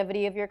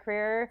longevity of your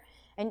career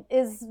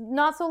is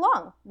not so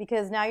long,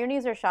 because now your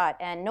knees are shot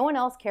and no one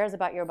else cares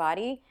about your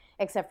body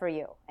except for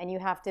you. And you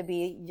have to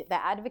be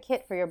the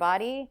advocate for your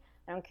body.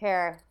 I don't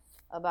care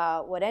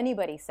about what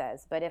anybody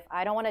says, but if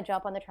I don't want to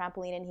jump on the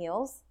trampoline in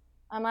heels,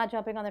 I'm not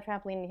jumping on the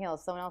trampoline in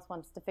heels. Someone else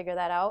wants to figure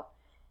that out,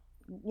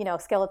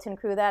 skeleton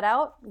crew that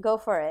out, go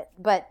for it.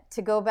 But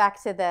to go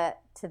back to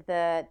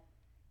the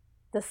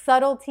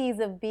subtleties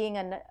of being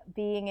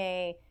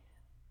a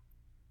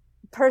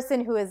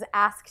person who is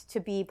asked to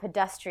be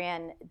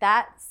pedestrian,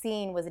 that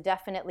scene was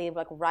definitely,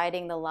 like,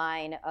 riding the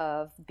line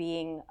of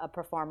being a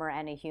performer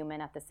and a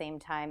human at the same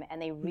time.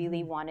 And they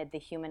really wanted the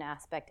human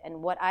aspect.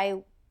 And what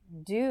I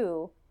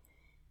do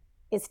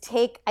is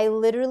I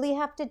literally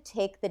have to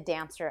take the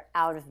dancer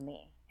out of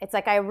me. It's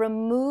like I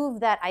remove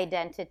that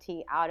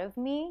identity out of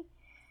me,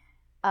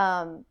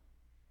 and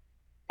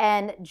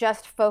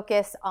just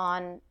focus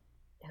on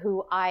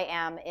who I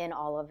am in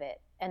all of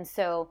it. And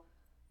so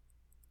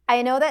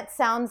I know that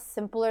sounds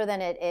simpler than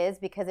it is,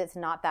 because it's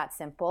not that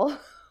simple.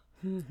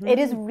 It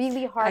is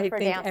really hard I for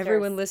think dancers.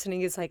 everyone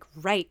listening is like,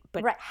 right,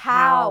 but Right.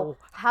 how?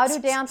 How do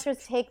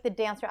dancers take the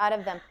dancer out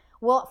of them?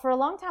 Well, for a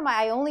long time,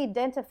 I only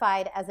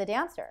identified as a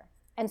dancer.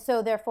 And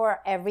so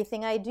therefore,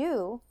 everything I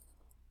do,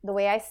 the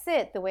way I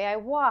sit, the way I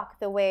walk,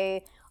 the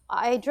way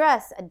I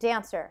dress, a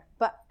dancer.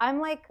 But I'm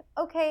like,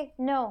 okay,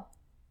 no.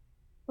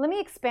 Let me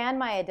expand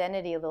my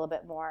identity a little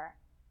bit more.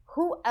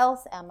 Who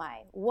else am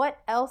I? What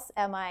else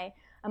am I?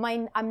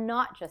 I'm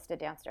not just a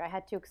dancer. I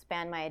had to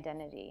expand my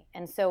identity.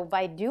 And so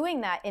by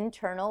doing that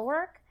internal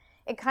work,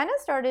 it kind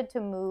of started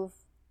to move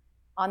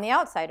on the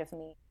outside of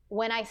me.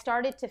 When I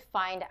started to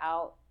find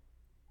out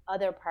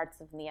other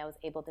parts of me, I was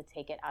able to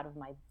take it out of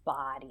my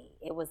body.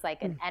 It was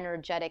like an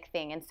energetic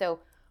thing. And so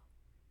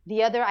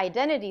the other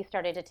identity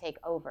started to take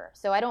over.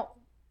 So I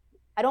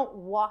don't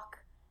walk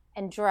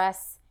and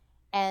dress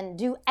and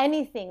do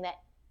anything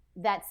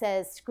that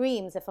says,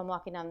 screams if I'm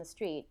walking down the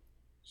street,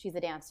 she's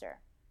a dancer,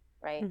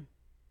 right?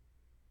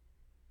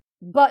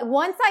 But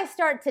once I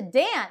start to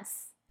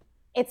dance,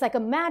 it's like a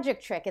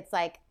magic trick. It's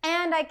like,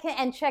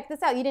 and check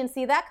this out. You didn't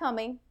see that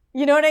coming.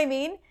 You know what I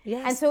mean?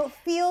 Yes. And so it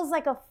feels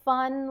like a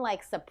fun,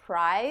 like,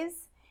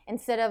 surprise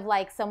instead of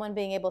like someone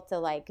being able to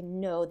like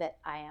know that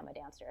I am a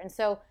dancer. And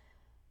so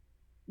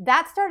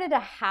that started to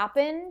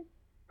happen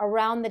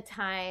around the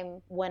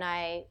time when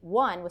I,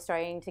 one, was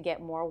starting to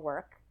get more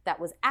work that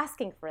was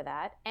asking for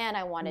that, and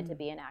I wanted to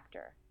be an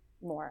actor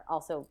more,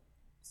 also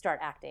start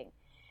acting.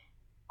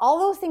 All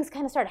those things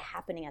kind of started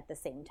happening at the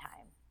same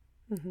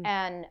time.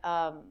 And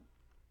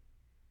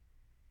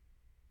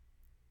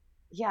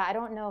yeah, I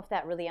don't know if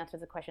that really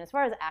answers the question. As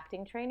far as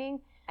acting training,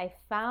 I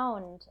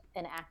found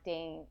an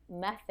acting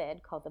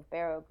method called the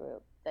Barrow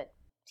Group that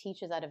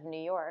teaches out of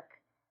New York,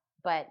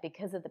 but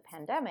because of the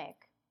pandemic,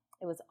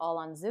 it was all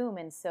on Zoom.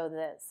 And so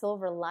the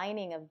silver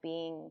lining of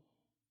being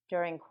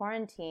during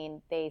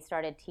quarantine, they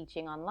started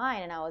teaching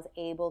online, and I was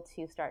able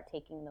to start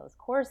taking those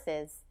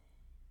courses.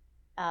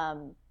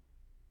 I've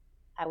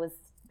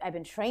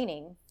been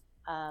training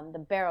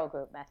the Barrow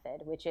Group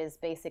method, which is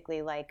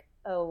basically like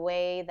a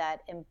way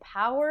that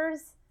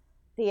empowers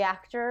the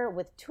actor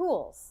with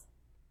tools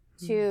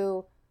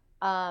to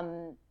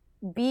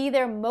be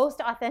their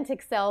most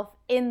authentic self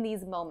in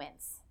these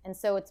moments. And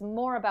so it's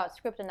more about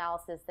script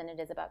analysis than it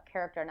is about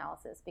character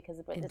analysis, because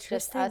it's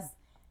just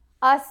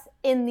us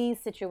in these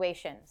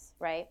situations,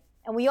 right?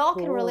 And we all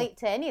can relate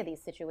to any of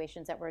these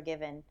situations that we're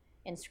given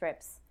in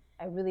scripts.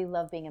 I really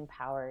love being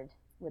empowered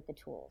with the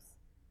tools.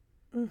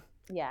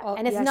 Yeah,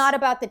 and it's not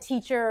about the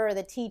teacher or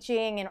the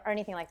teaching or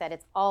anything like that.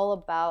 It's all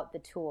about the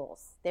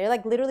tools. They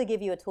like literally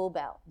give you a tool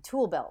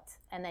belt,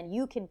 and then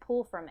you can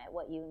pull from it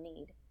what you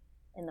need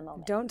in the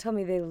moment. Don't tell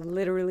me they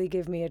literally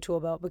give me a tool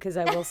belt, because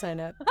I will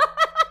sign up.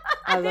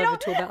 I love a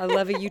tool belt. I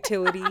love a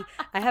utility.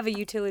 I have a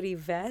utility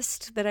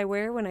vest that I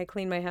wear when I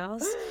clean my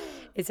house.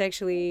 It's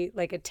actually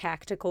like a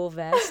tactical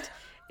vest.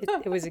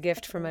 It was a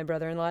gift from my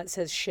brother-in-law. It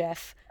says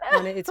chef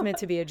on it. It's meant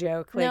to be a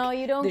joke. Like, no,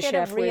 you don't the get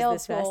chef a real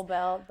wears this tool vest.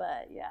 belt,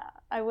 but yeah,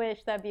 I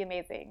wish. That'd be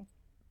amazing.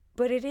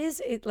 But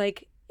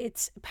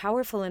it's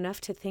powerful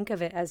enough to think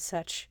of it as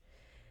such.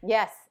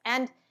 Yes,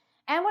 and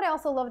what I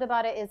also loved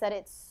about it is that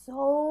it's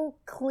so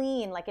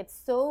clean. Like, it's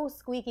so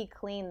squeaky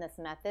clean, this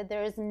method.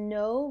 There's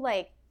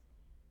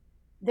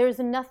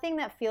nothing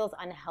that feels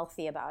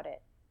unhealthy about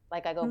it.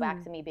 Like, I go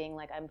back to me being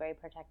like, I'm very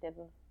protective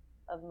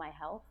of my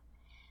health.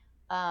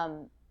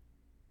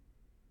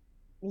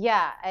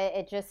 Yeah,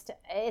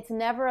 it's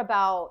never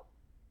about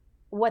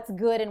what's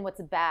good and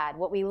what's bad,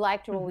 what we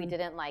liked or what we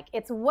didn't like.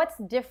 It's what's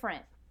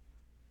different.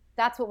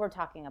 That's what we're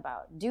talking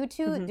about. Do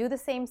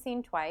the same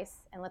scene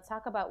twice, and let's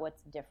talk about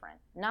what's different,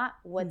 not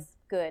what's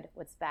good,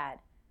 what's bad.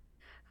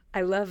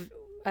 I love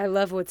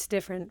what's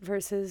different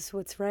versus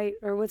what's right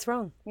or what's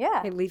wrong.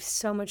 Yeah. It leaves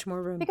so much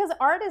more room. Because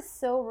art is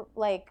so,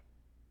 like,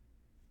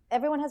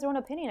 everyone has their own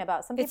opinion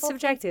about. Some people It's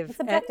subjective. It's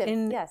subjective,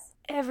 in yes.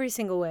 every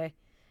single way.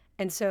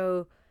 And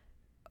so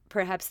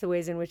perhaps the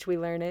ways in which we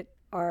learn it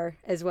are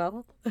as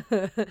well.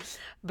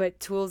 But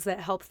tools that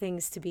help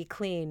things to be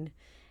clean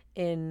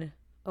in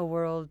a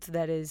world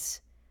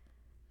that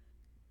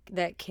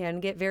can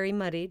get very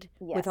muddied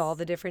with all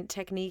the different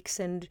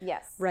techniques and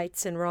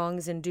rights and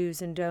wrongs and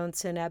do's and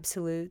don'ts and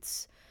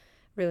absolutes.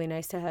 Really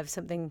nice to have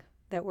something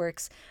that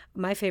works.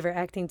 My favorite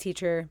acting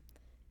teacher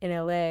in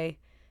LA,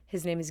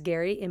 his name is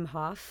Gary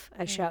Imhoff.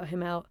 I shout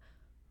him out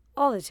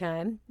all the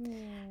time.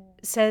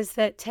 Says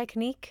that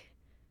technique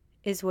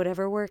is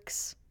whatever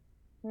works.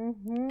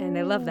 And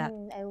I love that.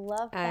 I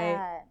love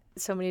that.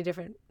 So many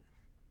different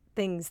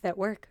things that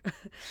work.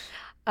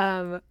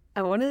 I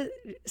want to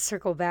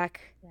circle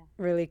back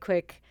really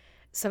quick.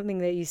 Something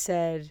that you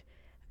said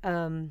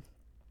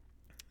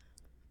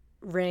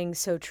rang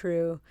so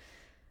true.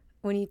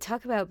 When you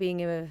talk about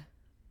being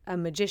a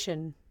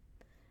magician,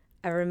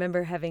 I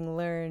remember having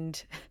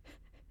learned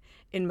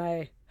in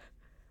my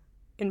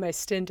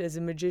stint as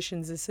a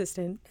magician's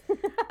assistant.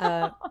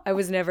 I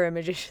was never a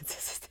magician's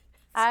assistant.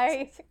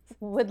 I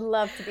would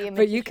love to be a magician.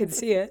 But you can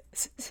see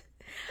it.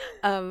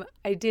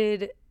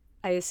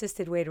 I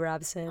assisted Wade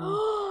Robson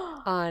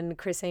on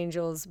Chris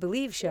Angel's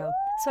Believe show.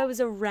 So I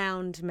was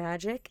around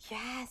magic.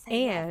 Yes, I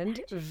love And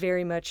magic.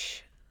 very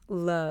much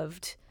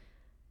loved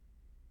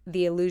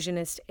The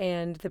Illusionist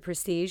and The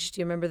Prestige.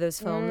 Do you remember those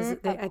films? Of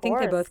I think they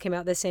course. both came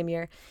out the same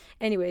year.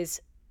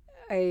 Anyways,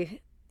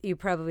 you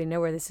probably know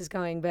where this is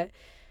going, but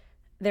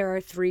there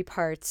are 3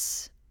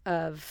 parts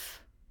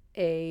of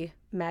a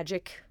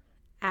magic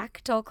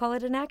act. I'll call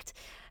it an act.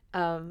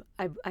 I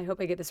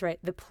hope I get this right.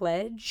 The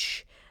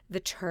Pledge, the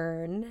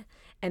Turn,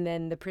 and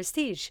then the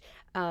Prestige.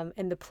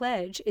 And the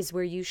Pledge is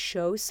where you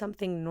show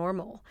something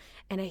normal.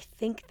 And I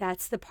think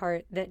that's the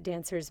part that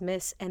dancers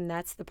miss, and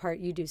that's the part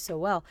you do so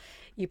well.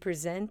 You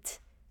present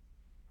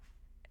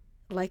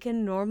like a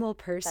normal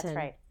person.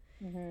 That's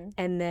right.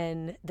 And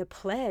then the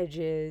Pledge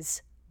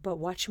is, but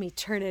watch me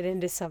turn it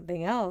into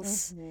something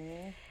else.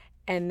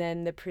 And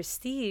then the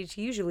Prestige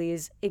usually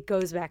is, it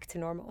goes back to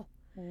normal.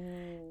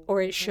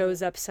 Or it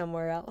shows up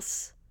somewhere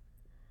else.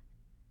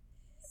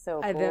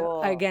 So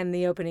cool. Again,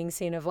 the opening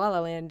scene of La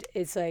La Land,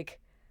 it's like,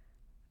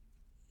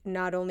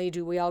 not only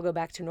do we all go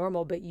back to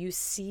normal, but you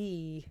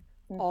see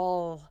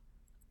all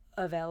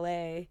of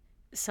LA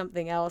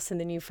something else, and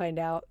then you find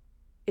out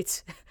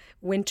it's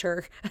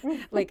winter.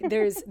 Like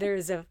there is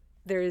a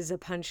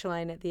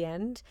punchline at the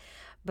end,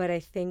 but I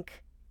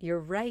think you're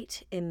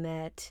right in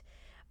that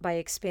by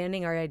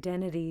expanding our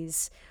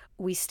identities,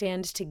 we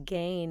stand to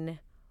gain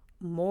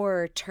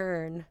more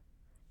turn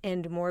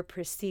and more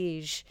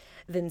prestige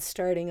than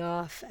starting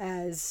off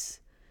as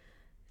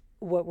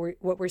what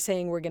we're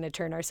saying we're going to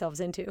turn ourselves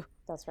into.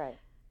 That's right.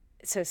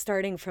 So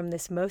starting from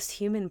this most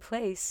human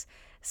place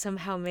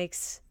somehow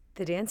makes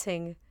the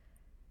dancing,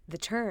 the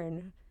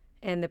turn,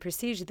 and the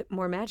prestige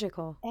more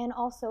magical. And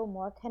also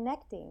more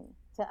connecting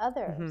to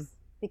others.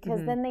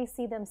 Because then they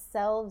see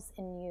themselves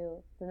in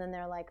you. And then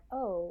they're like,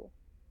 oh,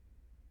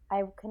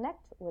 I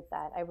connect with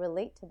that. I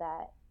relate to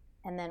that.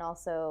 And then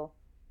also,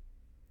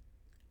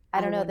 I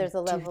don't know, there's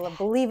a level of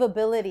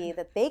believability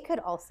that they could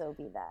also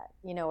be that,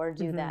 or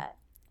do that.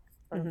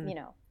 Or,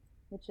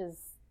 which is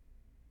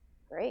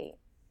great.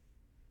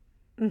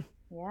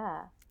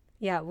 Yeah.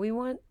 Yeah, we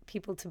want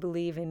people to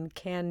believe in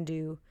can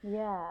do.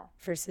 Yeah.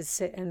 Versus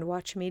sit and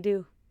watch me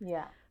do.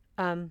 Yeah.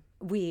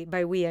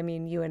 By we I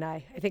mean you and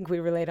I. I think we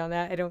relate on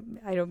that. I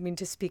don't mean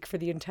to speak for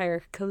the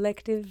entire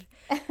collective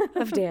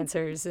of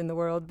dancers in the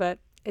world, but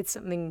it's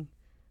something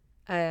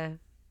I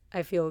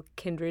feel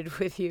kindred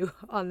with you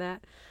on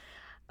that.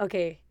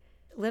 Okay,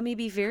 let me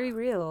be very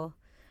real.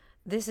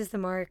 This is the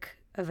mark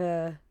of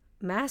a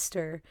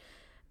master,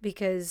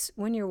 because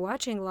when you're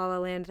watching La La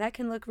Land, that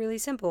can look really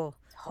simple.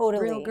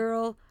 Totally. Real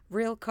girl,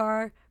 real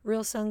car,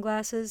 real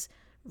sunglasses,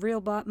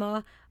 real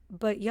Batma.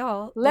 But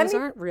y'all, those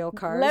aren't real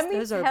cars.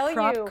 Those are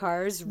prop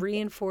cars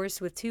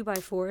reinforced with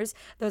 2x4s.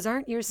 Those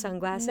aren't your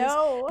sunglasses.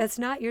 No. That's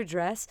not your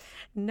dress.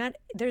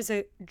 There's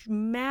a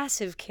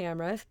massive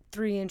camera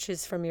 3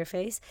 inches from your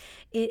face.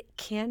 It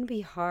can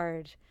be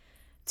hard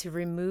to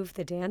remove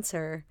the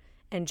dancer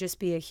and just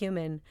be a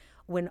human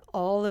when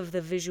all of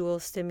the visual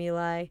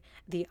stimuli,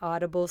 the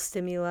audible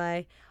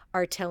stimuli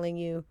are telling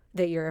you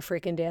that you're a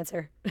freaking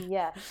dancer.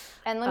 Yes.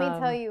 And let me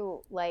tell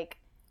you,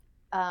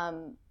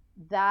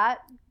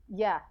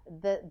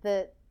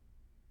 the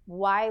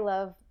why I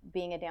love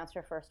being a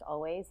dancer first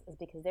always is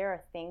because there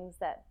are things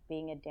that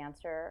being a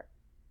dancer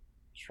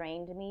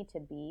trained me to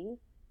be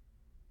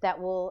that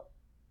will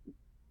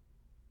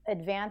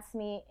advance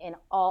me in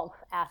all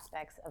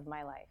aspects of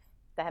my life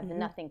that have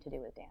nothing to do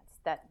with dance,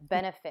 that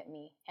benefit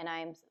me.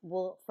 And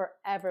will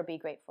forever be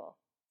grateful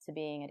to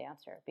being a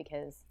dancer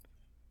because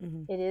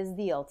it is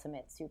the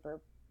ultimate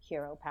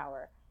superhero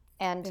power.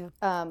 And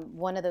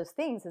one of those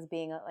things is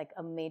being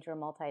a major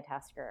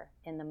multitasker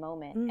in the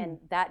moment. And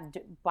that,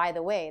 by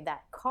the way,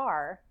 that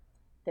car,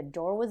 the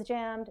door was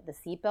jammed, the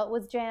seatbelt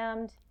was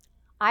jammed.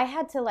 I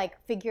had to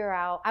figure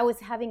out, I was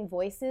having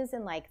voices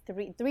and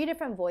three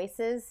different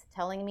voices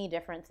telling me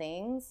different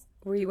things.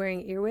 Were you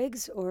wearing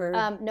earwigs or?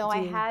 No,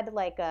 I had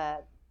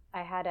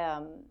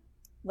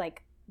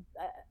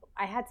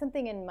I had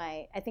something in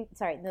my,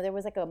 there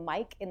was a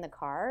mic in the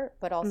car,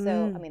 but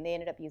also, they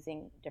ended up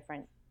using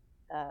different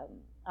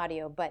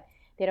audio, but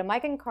they had a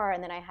mic in the car,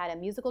 and then I had a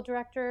musical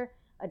director,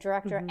 a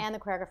director, and the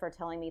choreographer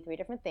telling me 3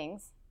 different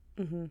things.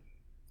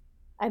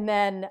 And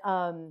then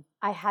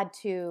I had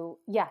to,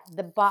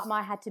 the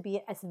Batma had to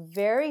be at a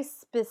very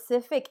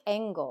specific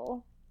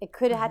angle. It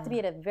could have had to be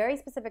at a very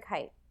specific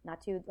height,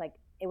 not too,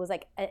 it was a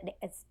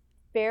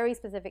very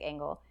specific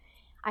angle.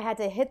 I had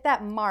to hit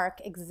that mark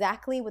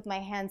exactly with my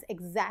hands,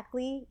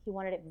 exactly. He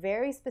wanted it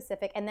very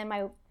specific. And then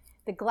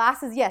the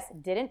glasses,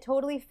 didn't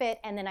totally fit.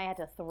 And then I had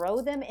to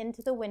throw them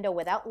into the window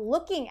without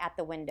looking at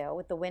the window,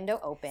 with the window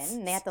open.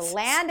 And they had to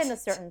land in a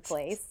certain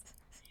place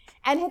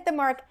and hit the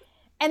mark.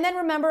 And then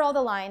remember all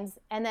the lines.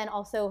 And then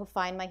also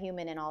find my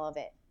human in all of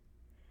it.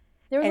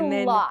 There was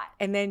a lot.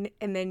 And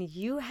then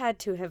you had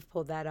to have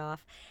pulled that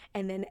off.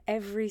 And then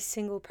every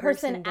single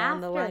person down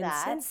the line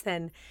since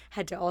then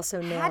had to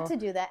also nail had to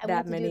do that. And we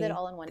had to do that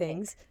all in one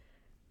things.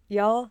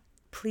 Y'all,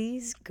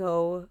 please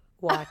go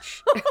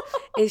watch.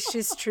 It's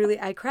just truly,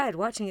 I cried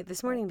watching it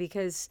this morning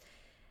because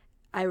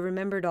I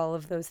remembered all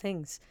of those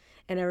things.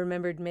 And I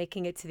remembered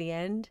making it to the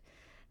end,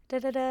 da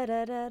da da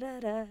da da da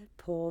da,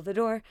 pull the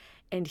door,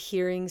 and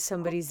hearing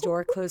somebody's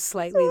door close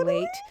slightly So do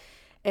late,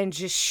 and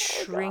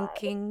just Oh my God.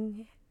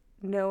 shrinking,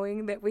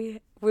 knowing that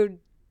we would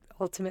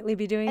ultimately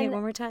be doing it And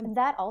one more time.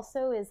 that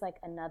also is like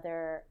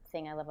another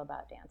thing I love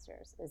about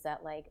dancers is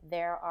that like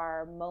there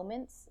are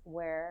moments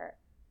where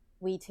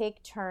we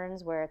take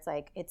turns where it's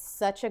like it's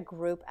such a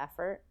group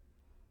effort.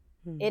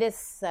 It is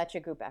such a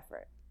group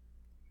effort.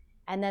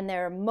 And then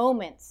there are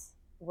moments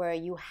where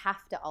you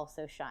have to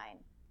also shine,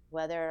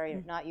 whether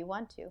or not you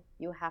want to.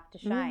 You have to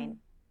shine.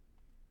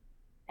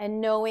 And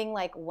knowing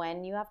like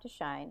when you have to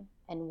shine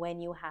and when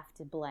you have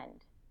to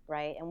blend,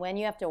 right? And when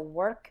you have to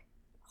work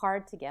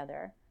hard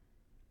together.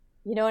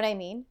 You know what I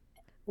mean?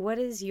 What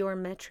is your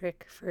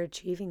metric for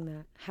achieving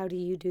that? How do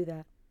you do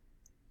that?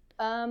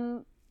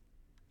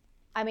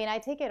 I mean, I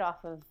take it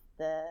off of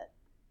the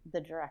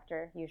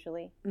director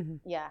usually.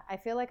 Yeah, I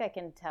feel like I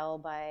can tell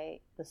by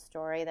the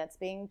story that's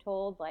being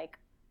told, like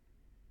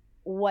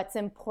what's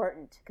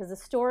important, because the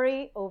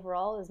story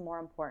overall is more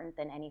important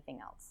than anything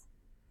else.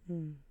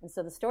 And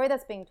so the story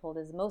that's being told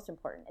is most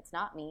important. It's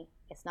not me,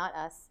 it's not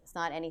us, it's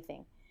not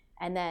anything.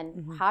 And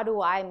then how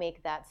do I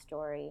make that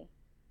story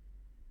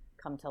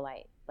come to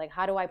light? Like,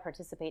 how do I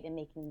participate in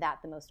making that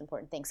the most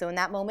important thing? So in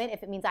that moment,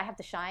 if it means I have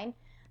to shine,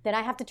 then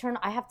I have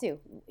to,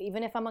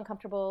 even if I'm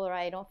uncomfortable or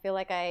I don't feel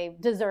like I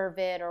deserve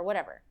it or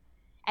whatever.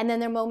 And then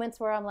there are moments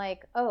where I'm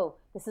like, oh,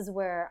 this is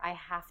where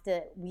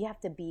we have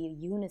to be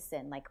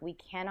unison. Like, we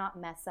cannot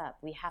mess up.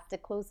 We have to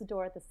close the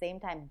door at the same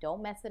time.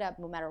 Don't mess it up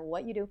no matter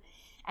what you do.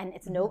 And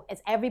it's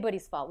it's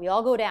everybody's fault. We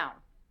all go down.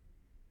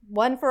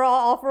 One for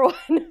all for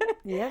one.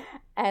 Yeah.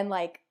 And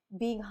like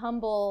being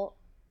humble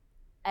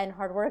and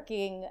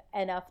hardworking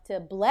enough to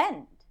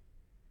blend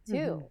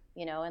too,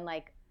 you know, and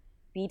like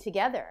be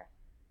together.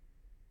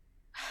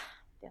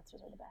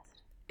 Dancers are the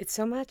best. It's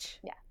so much.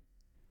 Yeah.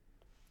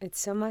 It's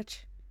so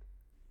much.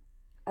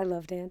 I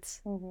love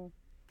dance.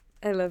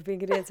 I love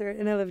being a dancer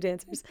and I love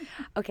dancers.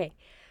 Okay.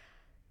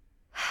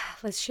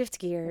 Let's shift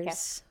gears. Okay.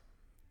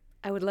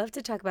 I would love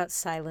to talk about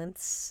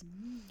silence.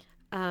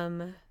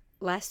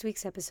 Last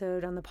week's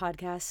episode on the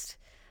podcast,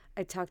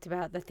 I talked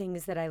about the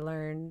things that I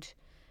learned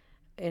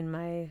in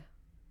my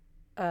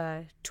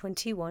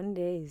 21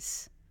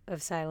 days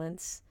of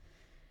silence.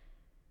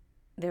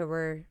 There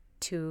were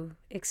 2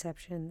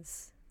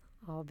 exceptions.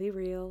 I'll be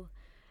real.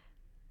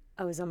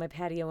 I was on my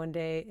patio one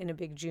day and a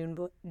big June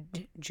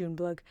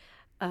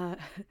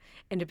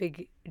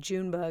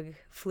bug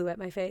flew at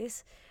my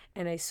face,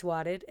 and I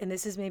swatted. And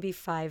this is maybe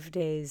 5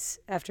 days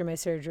after my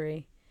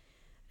surgery.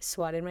 I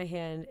swatted my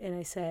hand and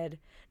I said,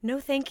 "No,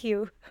 thank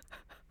you,"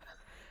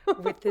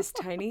 with this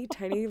tiny,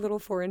 tiny little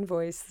foreign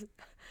voice.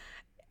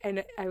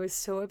 And I was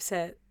so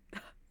upset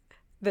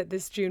that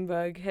this June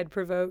bug had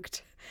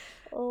provoked.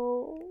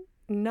 Oh.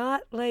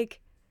 Not like,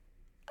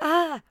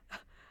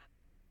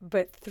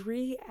 but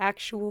 3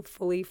 actual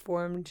fully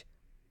formed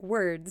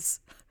words.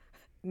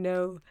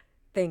 No,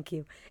 thank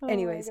you.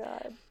 Anyways, my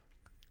God.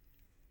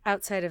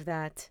 Outside of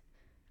that,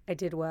 I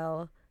did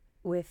well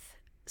with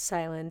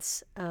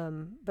silence.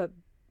 But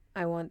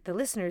I want the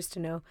listeners to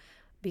know,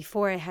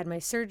 before I had my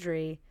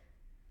surgery,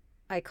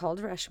 I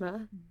called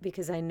Reshma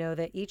because I know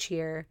that each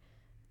year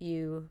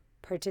you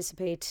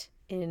participate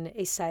in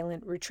a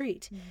silent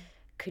retreat.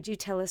 Could you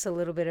tell us a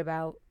little bit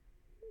about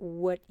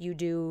what you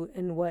do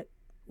and what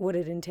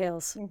it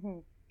entails?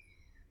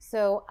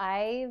 So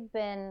I've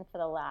been, for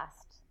the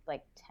last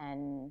like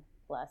 10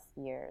 plus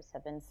years,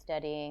 have been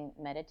studying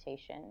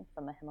meditation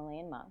from a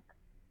Himalayan monk.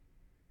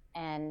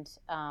 And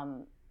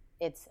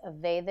it's a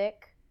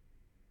Vedic,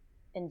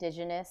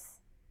 indigenous,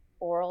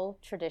 oral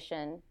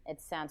tradition.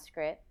 It's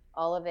Sanskrit.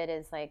 All of it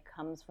is like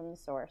comes from the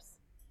source.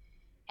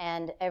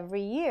 And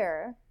every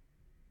year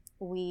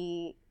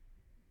we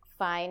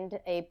find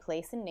a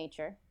place in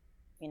nature,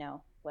 you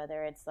know,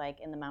 whether it's like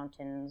in the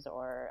mountains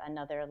or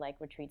another like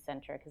retreat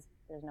center, because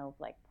there's no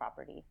like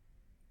property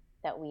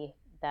that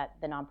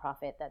the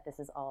nonprofit that this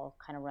is all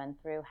kind of run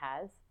through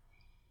has.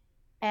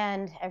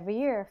 And every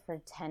year for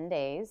 10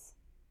 days,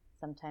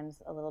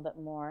 sometimes a little bit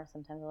more,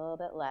 sometimes a little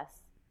bit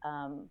less,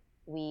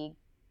 we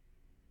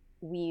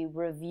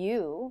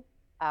review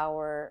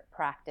our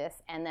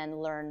practice and then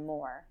learn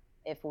more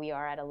if we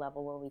are at a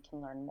level where we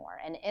can learn more.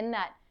 And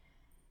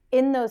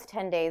in those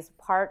 10 days,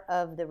 part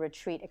of the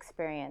retreat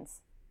experience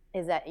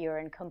is that you're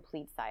in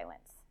complete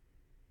silence.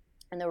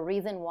 And the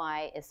reason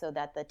why is so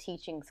that the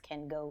teachings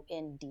can go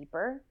in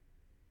deeper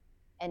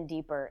and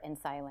deeper in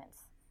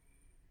silence.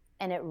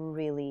 And it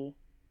really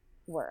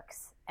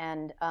works.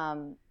 And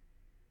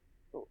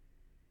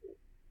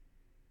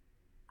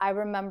I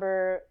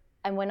remember,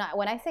 and when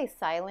I say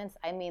silence,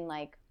 I mean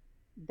like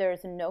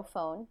there's no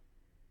phone,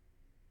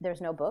 there's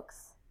no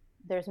books,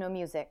 there's no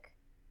music,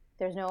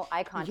 there's no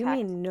eye contact. You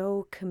mean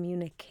no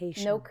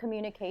communication? No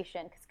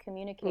communication, because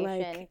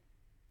communication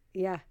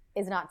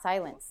is not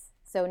silence.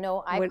 So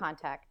no eye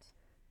contact,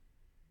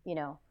 you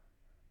know.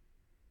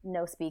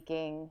 no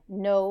speaking,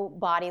 no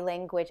body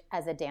language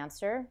as a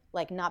dancer,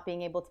 like not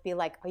being able to be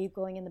like, are you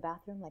going in the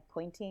bathroom? Like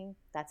pointing,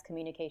 that's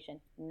communication.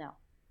 No,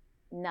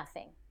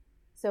 nothing.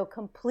 So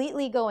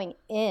completely going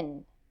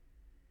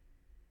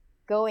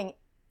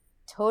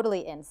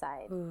totally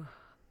inside. Ooh.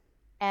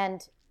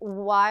 And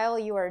while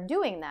you are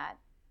doing that,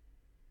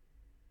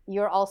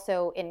 you're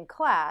also in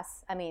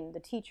class. I mean, the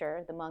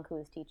teacher, the monk who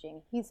is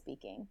teaching, he's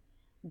speaking,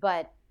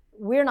 but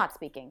we're not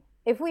speaking.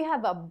 If we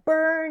have a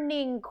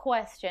burning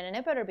question, and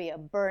it better be a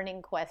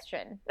burning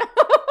question,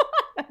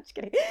 I'm just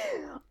kidding.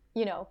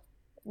 You know,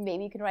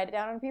 maybe you can write it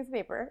down on a piece of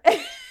paper.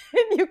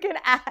 you can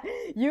add,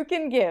 you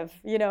can give,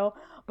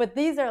 But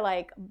these are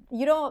like,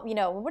 you don't,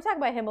 when we're talking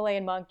about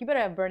Himalayan monk, you better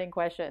have burning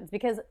questions,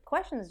 because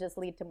questions just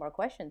lead to more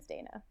questions,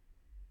 Dana.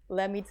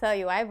 Let me tell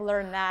you, I've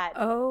learned that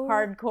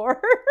hardcore.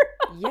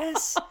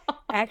 Yes,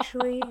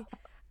 actually,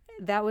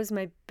 that was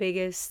my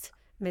biggest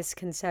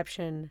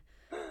misconception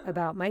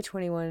about my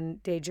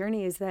 21-day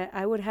journey, is that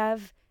I would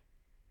have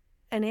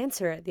an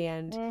answer at the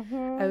end.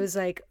 I was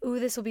like, ooh,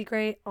 this will be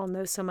great. I'll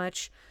know so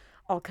much.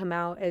 I'll come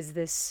out as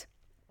this,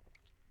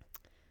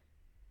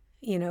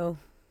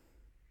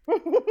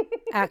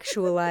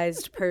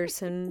 actualized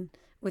person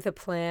with a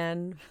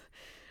plan,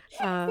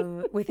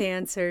 with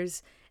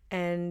answers.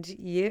 And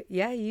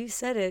you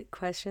said it.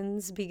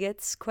 Questions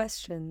begets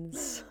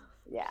questions.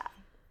 Yeah.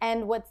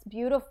 And what's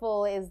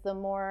beautiful is the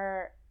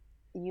more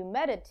you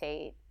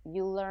meditate,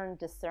 you learn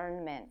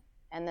discernment.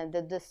 And then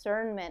the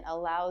discernment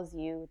allows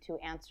you to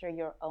answer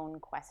your own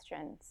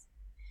questions.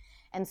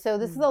 And so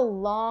this is a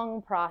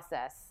long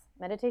process.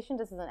 Meditation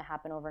just doesn't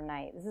happen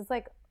overnight. This is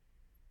like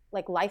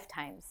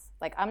lifetimes.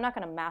 Like, I'm not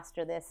going to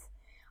master this.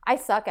 I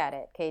suck at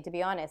it, okay, to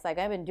be honest. Like,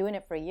 I've been doing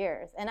it for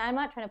years. And I'm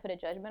not trying to put a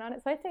judgment on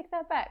it, so I take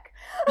that back.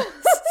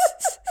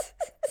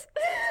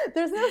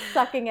 There's no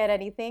sucking at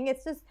anything.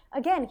 It's just,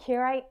 again,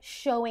 here I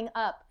showing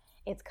up.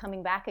 It's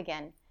coming back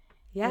again.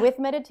 Yeah. With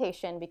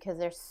meditation, because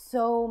there's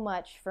so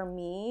much for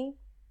me.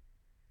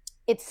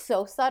 It's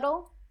so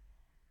subtle.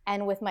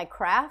 And with my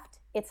craft,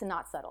 it's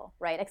not subtle,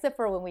 right? Except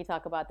for when we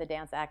talk about the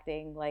dance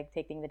acting, like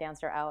taking the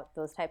dancer out,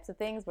 those types of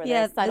things where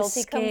the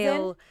subtlety comes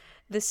in.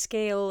 The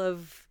scale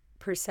of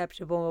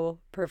perceptible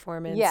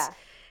performance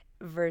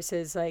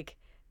versus like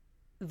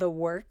the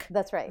work.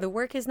 That's right. The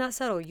work is not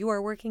subtle. You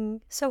are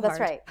working so hard. That's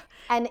right.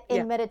 And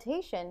in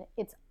meditation,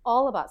 it's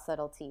all about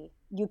subtlety.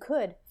 You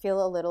could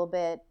feel a little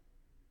bit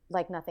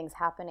like nothing's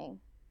happening,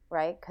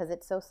 right? Because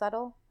it's so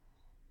subtle.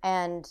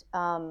 And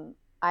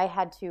I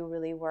had to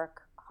really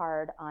work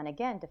hard on,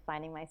 again,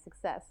 defining my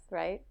success,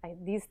 right?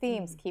 These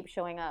themes keep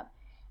showing up.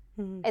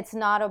 It's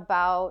not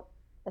about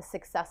a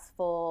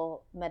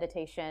successful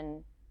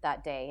meditation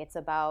that day. It's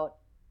about,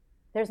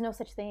 there's no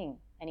such thing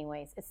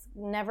anyways. It's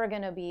never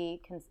going to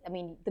be,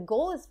 the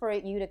goal is for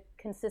you to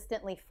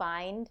consistently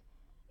find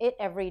it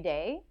every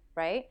day,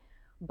 right?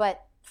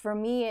 But for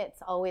me, it's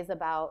always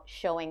about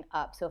showing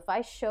up. So if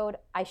I show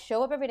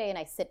up every day and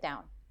I sit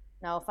down.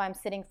 Now, if I'm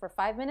sitting for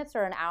 5 minutes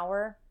or an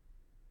hour,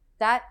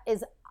 that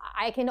is,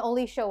 I can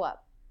only show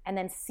up and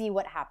then see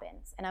what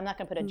happens. And I'm not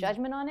going to put a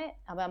judgment on it,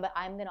 but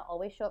I'm going to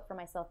always show up for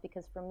myself,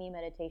 because for me,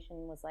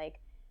 meditation was like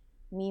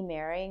me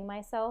marrying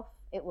myself.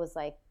 It was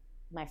like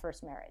my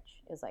first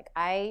marriage. It was like,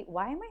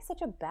 why am I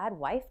such a bad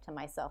wife to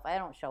myself? I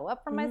don't show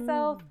up for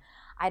myself.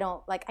 I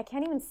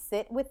can't even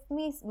sit with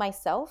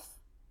myself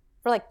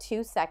for like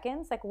 2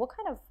 seconds. Like, what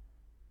kind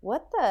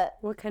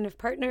of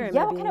partner am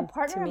I? What kind of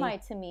partner am I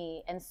to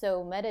me? And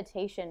so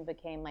meditation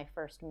became my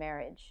first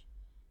marriage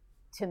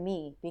to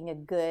me, being a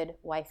good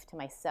wife to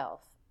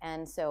myself.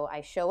 And so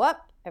I show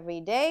up every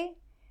day,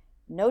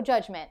 no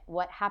judgment.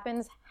 What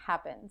happens,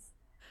 happens.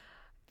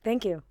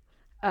 Thank you.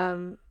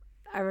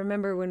 I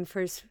remember when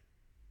first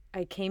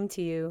I came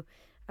to you,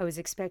 I was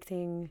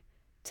expecting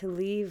to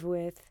leave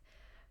with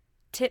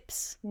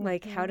tips,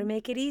 like how to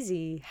make it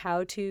easy,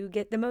 how to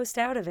get the most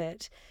out of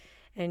it.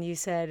 And you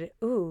said,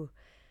 ooh,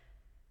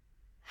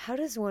 how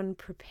does one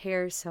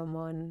prepare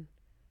someone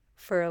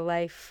for a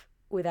life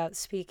without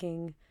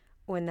speaking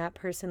when that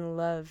person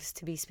loves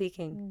to be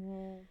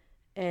speaking?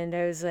 And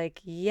I was like,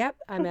 yep,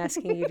 I'm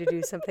asking you to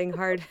do something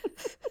hard.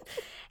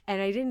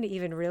 And I didn't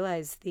even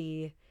realize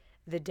the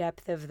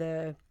depth of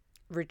the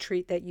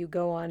retreat that you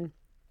go on.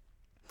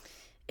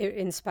 It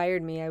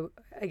inspired me. I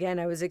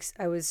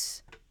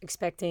was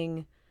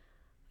expecting,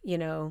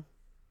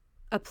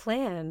 a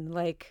plan,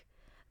 like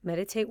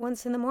meditate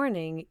once in the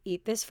morning,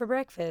 eat this for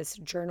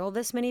breakfast, journal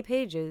this many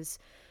pages,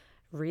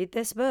 read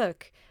this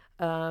book,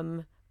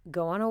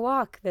 go on a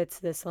walk that's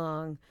this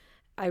long.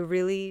 I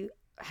really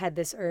had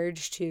this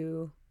urge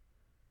to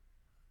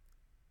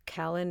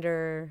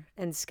calendar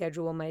and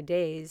schedule my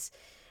days,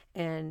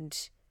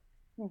 and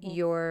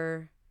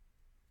our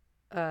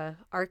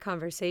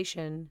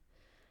conversation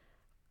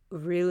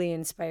really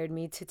inspired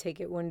me to take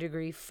it one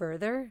degree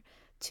further,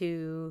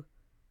 to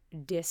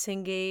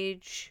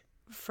disengage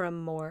from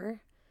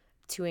more,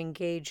 to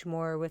engage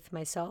more with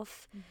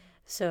myself.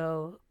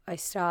 So I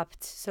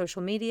stopped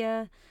social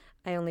media.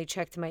 I only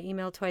checked my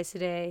email twice a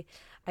day.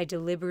 I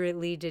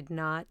deliberately did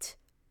not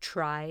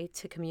try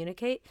to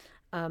communicate.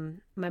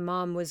 My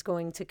mom was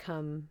going to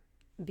come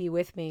be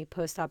with me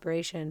post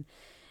operation,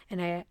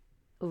 and I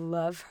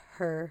love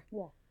her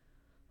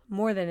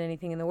more than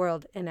anything in the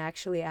world, and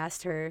actually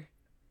asked her,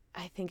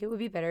 I think it would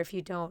be better if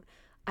you don't.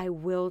 I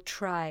will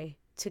try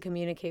to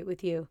communicate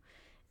with you.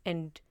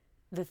 And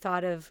the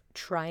thought of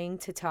trying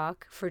to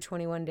talk for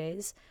 21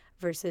 days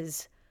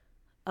versus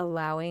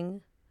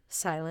allowing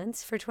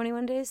silence for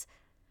 21 days,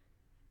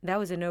 that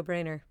was a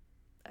no-brainer.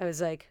 I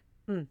was like,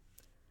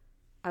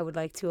 I would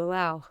like to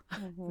allow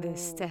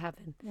this to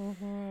happen.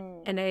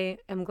 And I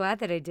am glad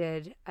that I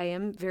did. I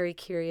am very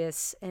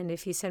curious. And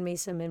if you send me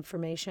some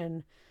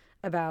information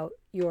about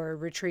your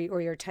retreat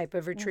or your type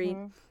of retreat,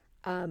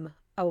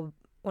 I'll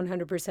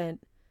 100%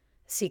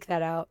 seek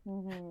that out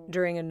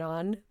during a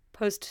non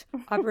post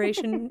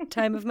operation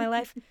time of my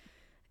life.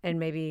 And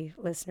maybe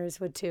listeners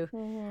would too.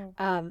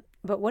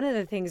 But one of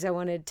the things I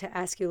wanted to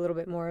ask you a little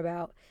bit more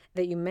about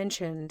that you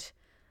mentioned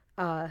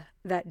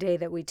that day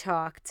that we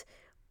talked.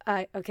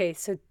 Okay,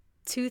 so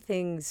two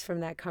things from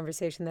that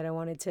conversation that I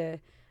wanted to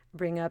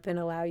bring up and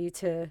allow you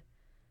to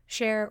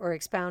share or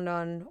expound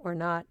on or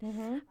not.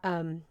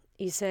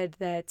 You said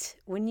that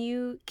when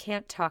you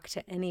can't talk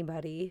to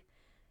anybody,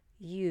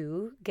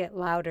 you get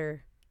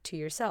louder to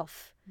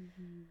yourself.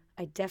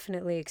 I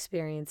definitely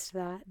experienced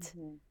that.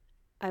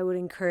 I would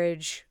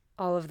encourage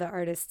all of the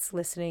artists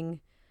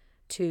listening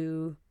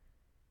to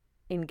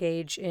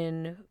engage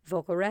in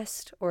vocal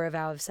rest or a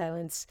vow of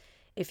silence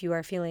if you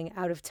are feeling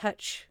out of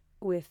touch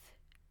with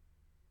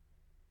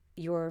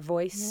your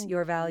voice,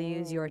 your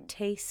values, your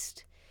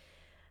taste,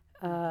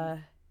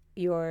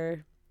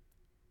 your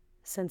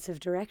sense of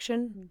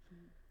direction.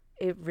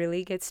 It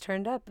really gets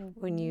turned up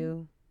when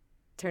you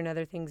turn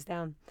other things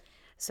down.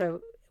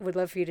 So would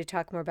love for you to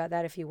talk more about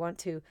that if you want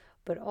to.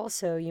 But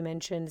also you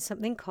mentioned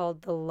something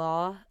called the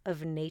law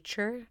of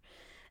nature,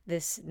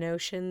 this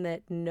notion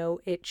that no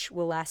itch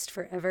will last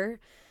forever.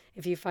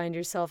 If you find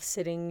yourself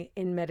sitting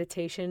in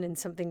meditation and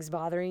something's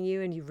bothering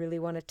you and you really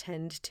want to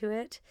tend to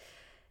it,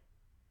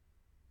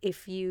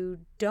 if you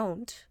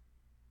don't,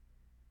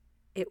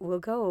 it will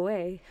go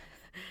away.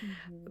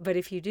 But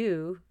if you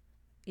do,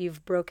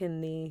 you've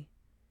broken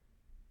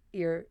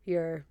your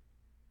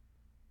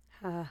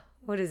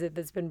what is it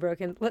that's been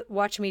broken?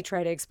 Watch me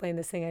try to explain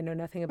this thing I know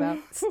nothing about.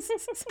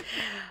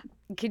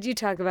 Could you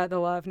talk about the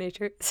law of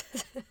nature? It's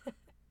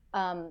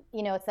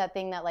that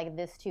thing that like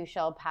this too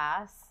shall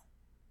pass,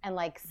 and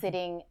like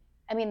sitting.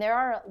 I mean,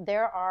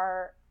 there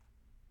are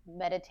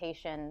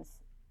meditations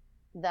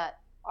that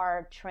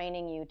are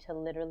training you to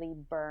literally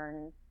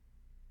burn,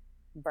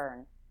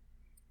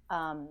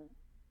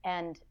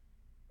 and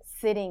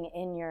sitting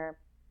in your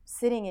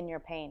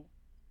pain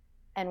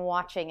and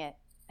watching it.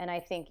 And I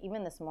think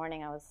even this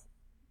morning I was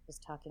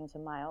talking to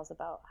Miles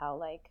about how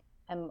like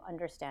I'm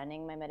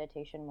understanding my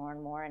meditation more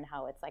and more, and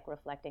how it's like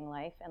reflecting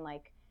life, and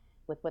like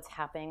with what's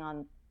happening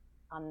on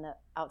the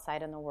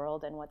outside in the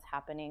world and what's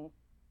happening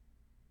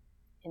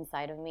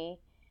inside of me,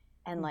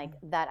 and like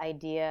that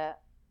idea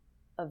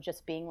of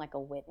just being like a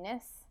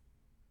witness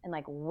and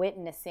like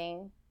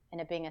witnessing,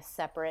 and it being a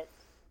separate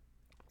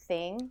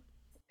thing.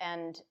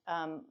 And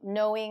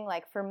knowing,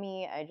 like for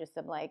me, I just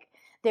am like,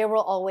 there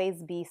will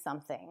always be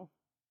something.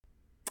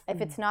 If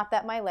it's not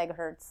that my leg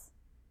hurts,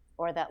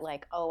 or that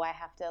like, oh, I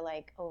have to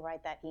like,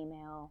 write that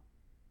email,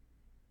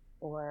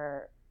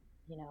 or,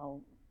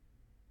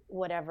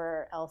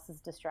 whatever else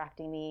is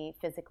distracting me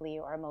physically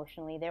or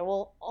emotionally, there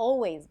will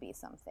always be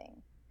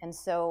something. And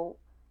so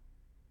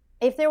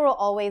if there will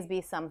always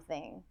be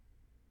something,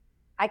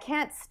 I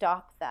can't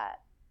stop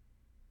that.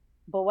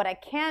 But what I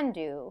can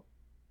do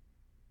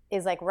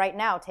is like right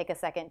now take a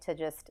second to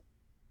just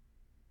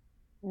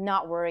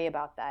not worry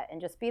about that,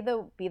 and just be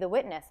the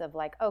witness of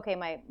like, okay,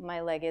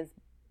 my leg is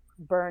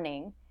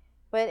burning,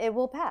 but it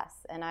will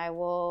pass, and it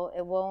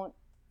won't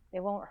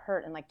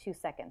hurt in like 2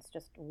 seconds.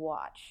 Just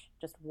watch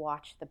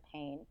the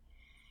pain.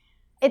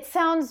 It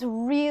sounds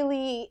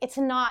really, it's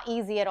not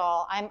easy at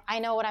all. I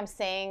know what I'm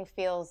saying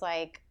feels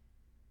like,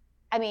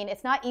 I mean,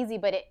 it's not easy,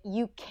 but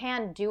you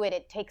can do it.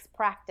 It takes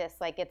practice.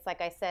 Like, it's like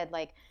I said,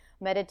 like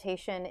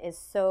meditation is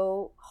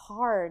so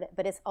hard,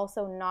 but it's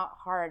also not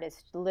hard.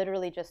 It's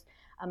literally just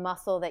a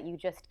muscle that you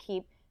just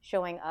keep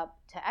showing up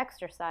to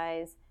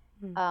exercise,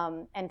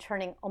 and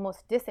turning,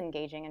 almost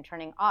disengaging and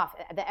turning off.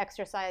 The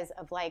exercise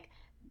of like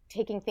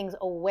taking things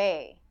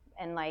away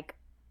and like,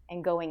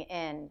 and going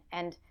in.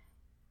 And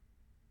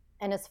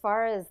as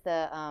far as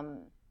the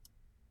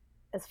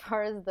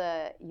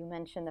you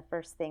mentioned the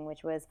first thing,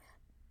 which was,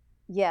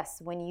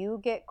 yes, when you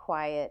get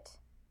quiet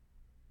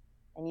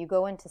and you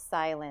go into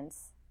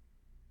silence,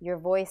 your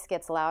voice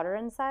gets louder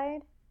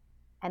inside,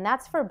 and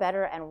that's for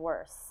better and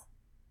worse.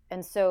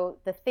 And so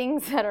the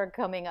things that are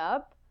coming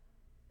up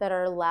that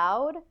are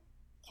loud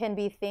can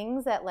be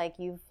things that like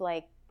you've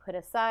like put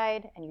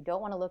aside and you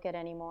don't want to look at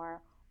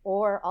anymore,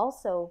 or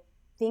also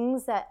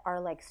things that are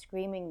like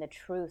screaming the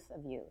truth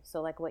of you.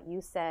 So like what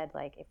you said,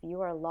 like if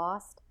you are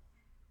lost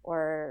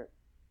or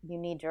you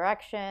need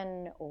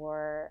direction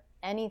or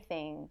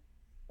anything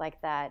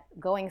like that,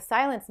 going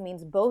silence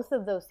means both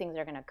of those things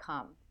are going to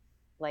come.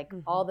 like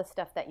Mm-hmm. all the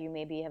stuff that you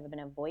maybe have been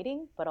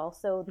avoiding, but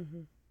also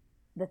Mm-hmm.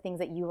 the things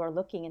that you are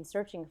looking and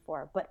searching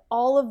for. But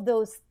all of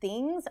those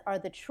things are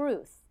the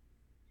truth.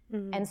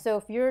 Mm-hmm. And so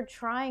if you're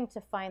trying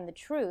to find the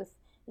truth,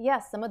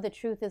 yes, some of the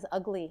truth is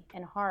ugly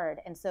and hard.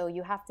 And so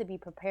you have to be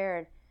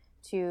prepared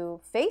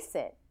to face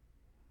it.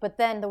 But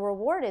then the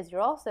reward is you're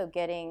also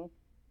getting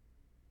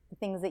the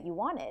things that you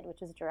wanted,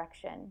 which is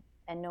direction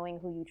and knowing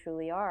who you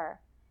truly are.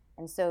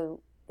 And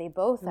so they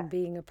both And are.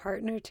 being a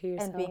partner to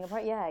yourself. And being a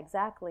part, yeah,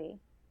 exactly.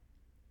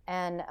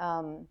 And,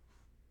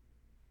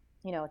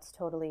 it's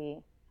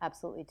totally,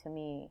 absolutely to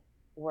me,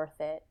 worth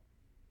it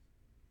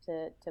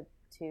to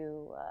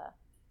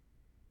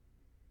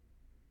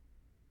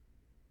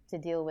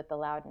deal with the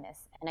loudness.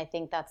 And I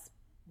think that's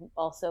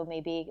also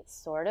maybe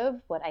sort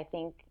of what I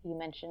think you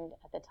mentioned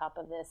at the top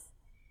of this,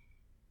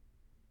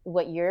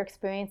 what you're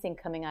experiencing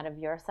coming out of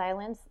your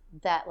silence,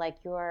 that like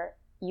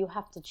you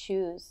have to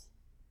choose.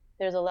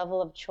 There's a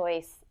level of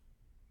choice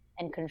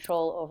and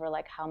control over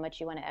like how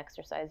much you want to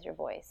exercise your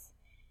voice.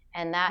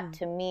 And that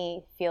to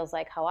me feels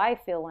like how I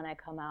feel when I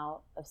come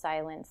out of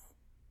silence,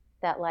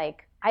 that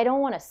like I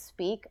don't want to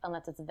speak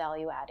unless it's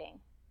value adding.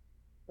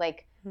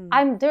 Like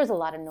there's a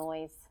lot of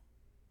noise.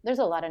 There's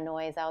a lot of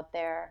noise out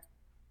there.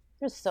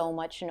 There's so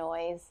much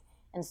noise.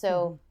 And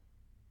so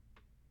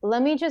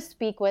let me just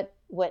speak what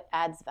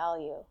adds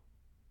value.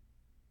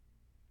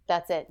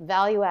 That's it.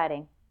 Value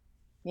adding.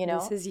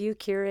 This is you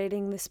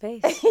curating the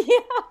space.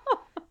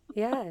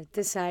 Yeah,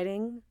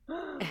 deciding,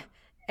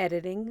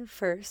 editing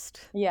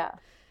first. Yeah.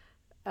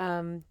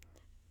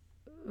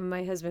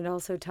 My husband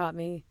also taught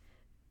me,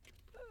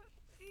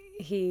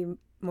 he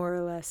more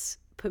or less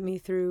put me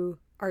through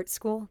art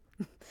school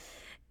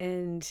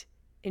and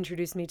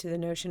introduced me to the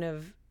notion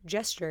of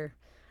gesture,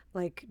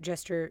 like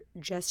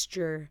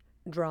gesture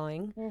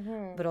drawing,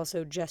 but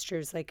also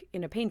gestures like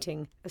in a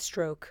painting, a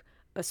stroke,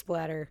 a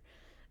splatter,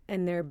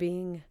 and there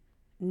being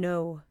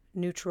no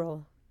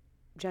neutral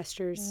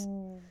gestures.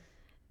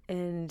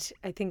 And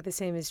I think the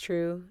same is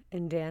true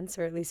in dance,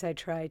 or at least I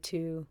try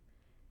to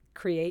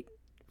create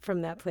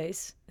from that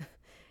place.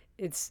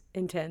 It's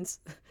intense.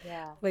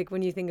 Yeah. Like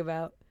when you think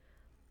about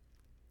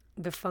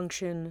the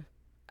function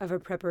of a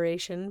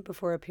preparation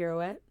before a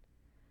pirouette,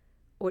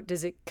 what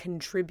does it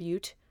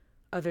contribute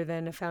other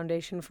than a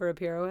foundation for a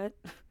pirouette?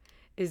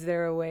 Is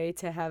there a way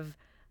to have,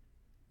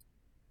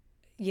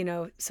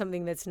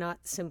 something that's not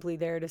simply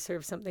there to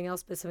serve something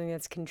else, but something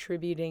that's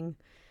contributing,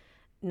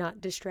 not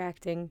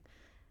distracting?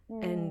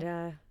 And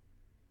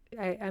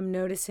I'm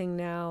noticing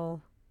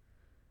now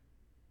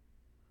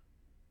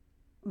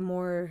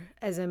more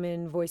as I'm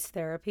in voice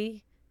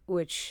therapy,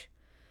 which,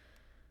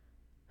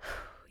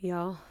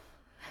 y'all,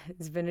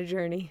 it's been a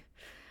journey.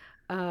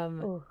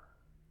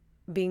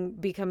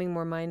 Becoming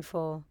more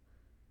mindful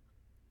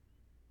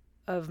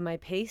of my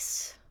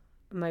pace,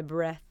 my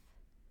breath,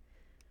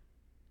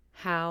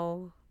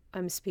 how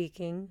I'm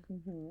speaking,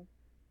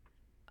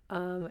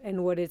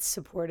 and what it's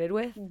supported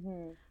with.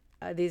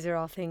 These are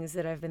all things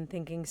that I've been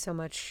thinking so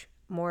much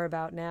more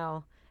about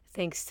now,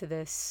 thanks to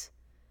this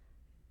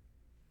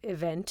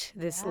event,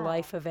 this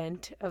life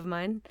event of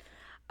mine.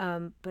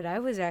 But I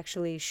was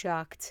actually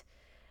shocked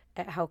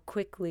at how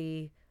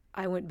quickly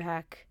I went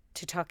back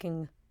to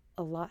talking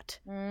a lot.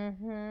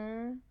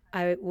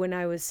 When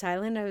I was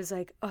silent, I was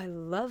like, oh, I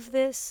love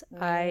this.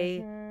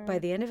 By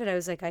the end of it, I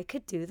was like, I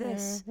could do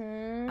this.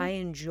 I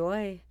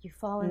enjoy. You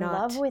fall in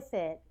love with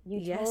it. You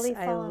totally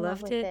fall in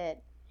love with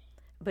it.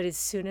 But as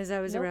soon as I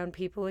was around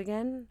people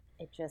again,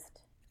 it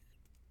just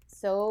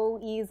so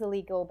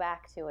easily go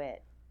back to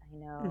it. I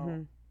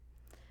know.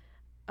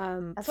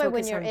 That's why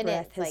when you're in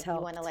it, it's like you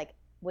want to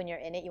when you're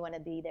in it, you want to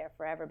be there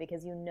forever,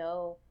 because you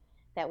know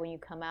that when you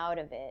come out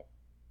of it,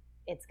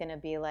 it's going to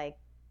be like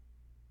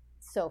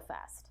so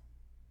fast.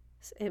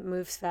 It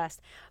moves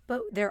fast.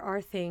 But there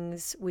are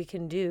things we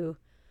can do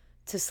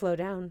to slow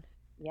down.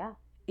 Yeah.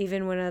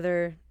 Even when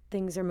other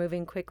things are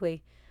moving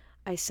quickly.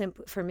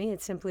 For me,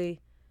 it's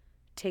simply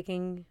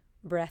taking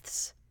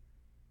breaths.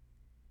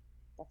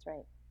 That's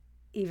right.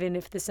 Even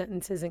if the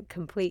sentence isn't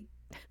complete.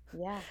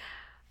 Yeah.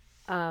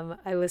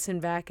 I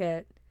listened back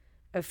at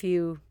a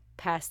few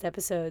past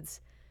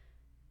episodes,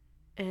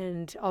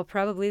 and I'll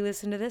probably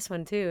listen to this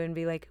one too and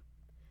be like,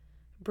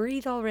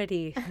 breathe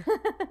already.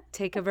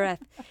 Take a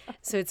breath.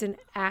 So it's an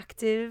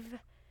active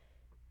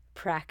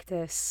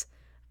practice.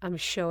 I'm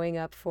showing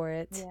up for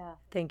it. Yeah.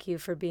 Thank you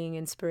for being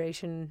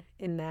inspiration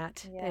in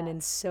that and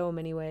in so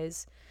many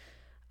ways.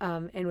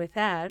 And with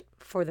that,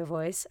 for the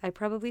voice, I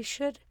probably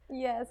should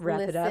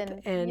wrap it up.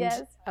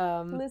 And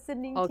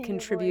I'll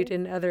contribute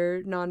in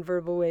other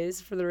nonverbal ways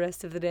for the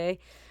rest of the day.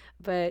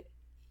 But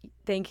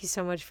thank you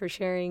so much for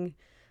sharing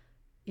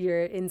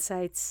your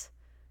insights,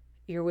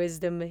 your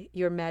wisdom,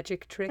 your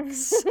magic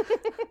tricks.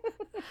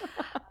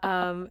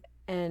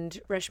 And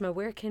Reshma,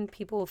 where can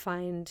people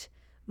find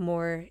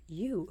more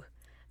you?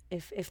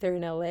 If they're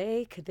in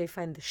LA, could they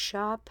find the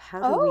shop?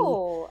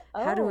 How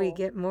do we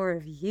get more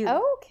of you?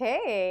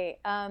 Okay.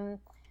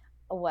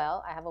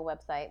 Well, I have a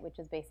website, which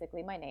is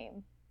basically my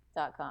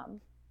name.com.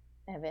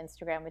 I have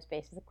Instagram, which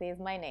basically is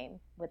my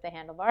name with the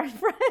handlebar in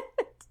front.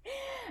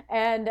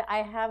 And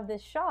I have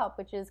this shop,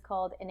 which is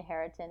called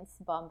Inheritance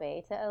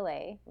Bombay to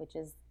LA, which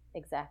is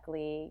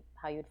exactly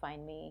how you'd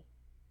find me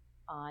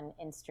on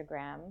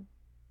Instagram.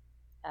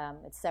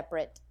 It's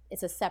separate.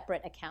 It's a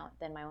separate account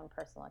than my own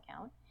personal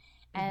account.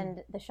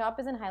 And the shop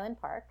is in Highland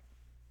Park.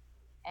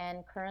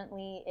 And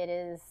currently it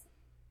is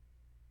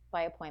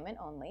by appointment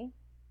only,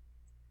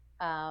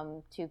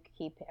 to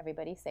keep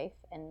everybody safe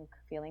and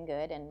feeling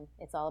good. And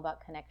it's all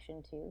about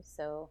connection too.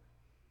 So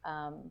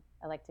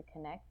I like to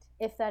connect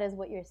if that is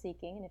what you're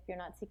seeking. And if you're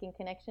not seeking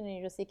connection and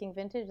you're just seeking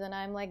vintage, then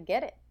I'm like,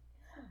 get it.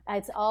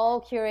 It's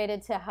all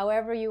curated to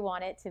however you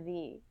want it to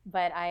be.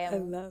 But I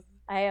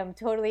am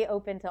totally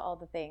open to all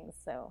the things.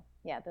 So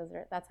yeah,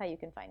 that's how you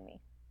can find me.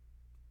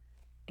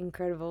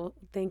 Incredible.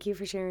 Thank you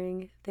for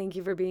sharing. Thank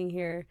you for being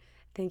here.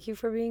 Thank you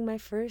for being my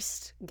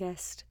first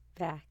guest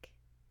back.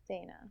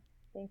 Dana,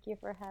 thank you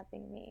for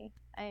having me.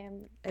 I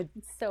am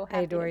so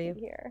happy to be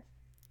here.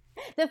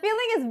 The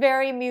feeling is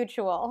very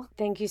mutual.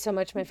 Thank you so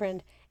much, my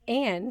friend.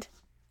 And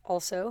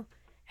also,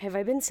 have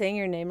I been saying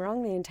your name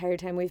wrong the entire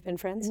time we've been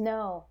friends?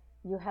 No,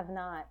 you have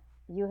not.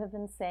 You have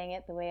been saying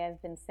it the way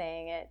I've been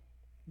saying it.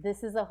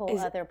 This is a whole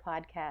other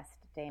podcast,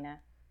 Dana.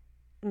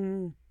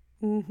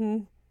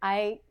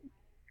 I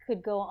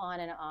could go on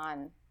and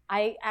on.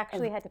 I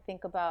actually had to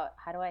think about,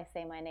 how do I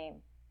say my name?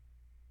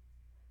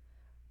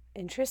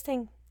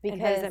 Interesting.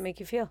 And how does that make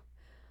you feel?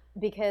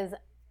 Because,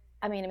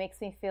 I mean, it makes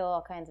me feel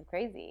all kinds of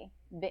crazy.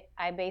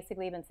 I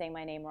basically been saying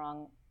my name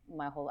wrong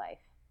my whole life.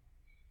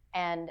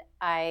 And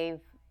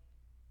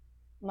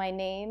my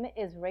name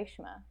is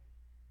Reshma.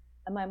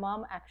 And my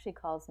mom actually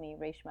calls me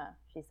Reshma.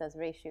 She says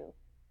Reshu,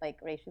 like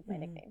Reshu's my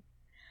nickname.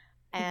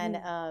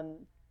 And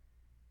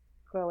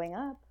growing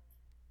up,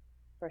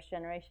 first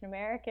generation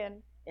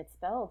American, it's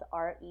spelled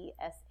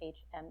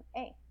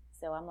Reshma.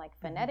 So I'm like,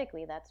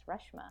 phonetically, that's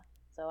Reshma.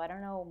 So I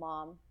don't know,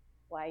 Mom,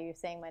 why are you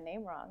saying my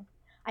name wrong?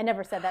 I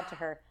never said that to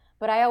her.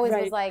 But I always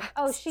was like,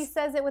 oh, she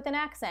says it with an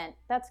accent.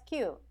 That's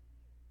cute.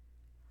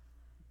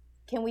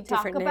 Can we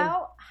talk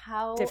about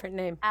how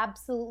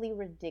absolutely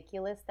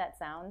ridiculous that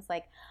sounds?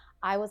 Like,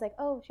 I was like,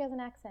 oh, she has an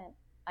accent.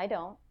 I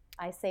don't.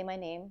 I say my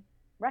name,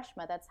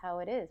 Reshma. That's how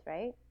it is,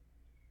 right?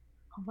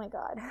 Oh my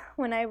God.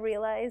 When I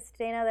realized,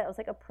 Dana, that I was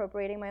like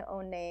appropriating my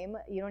own name,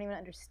 you don't even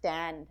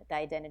understand the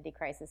identity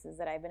crises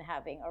that I've been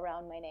having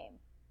around my name.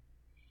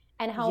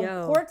 And how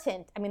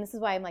important, I mean, this is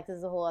why I'm like, this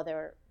is a whole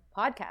other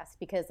podcast,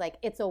 because like,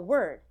 it's a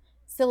word,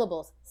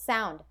 syllables,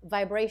 sound,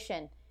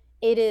 vibration.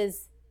 It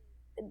is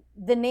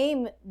the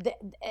name,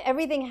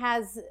 everything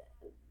has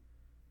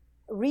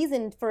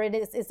reason for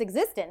its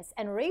existence.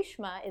 And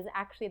Reshma is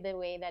actually the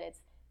way that it's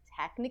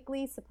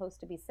technically supposed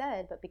to be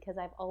said, but because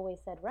I've always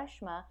said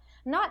Reshma,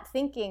 not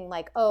thinking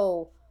like,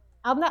 oh,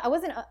 I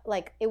wasn't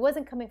like, it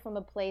wasn't coming from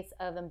a place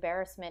of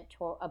embarrassment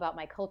about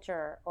my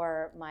culture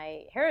or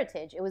my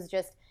heritage. It was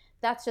just,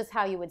 that's just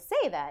how you would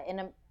say that in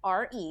a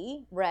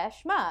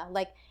Reshma.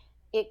 Like,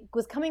 it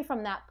was coming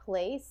from that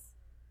place.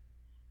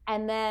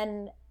 And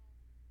then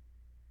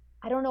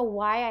I don't know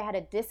why I had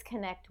a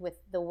disconnect with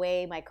the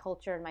way my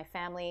culture and my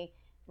family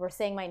were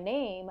saying my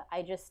name.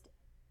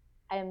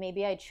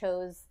 Maybe I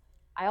chose,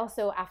 I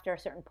also, after a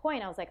certain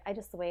point, I was like, I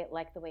just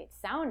liked the way it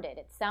sounded.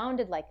 It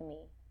sounded like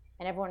me.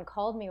 And everyone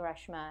called me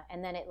Reshma.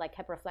 And then it like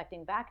kept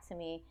reflecting back to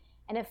me.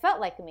 And it felt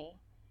like me.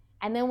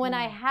 And then when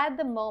I had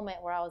the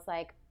moment where I was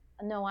like,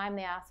 no, I'm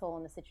the asshole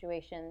in the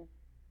situation.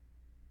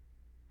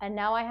 And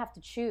now I have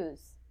to choose.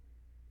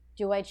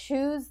 Do I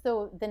choose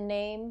the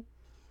name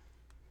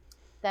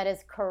that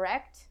is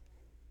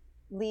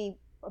correctly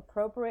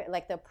appropriate,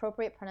 like the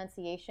appropriate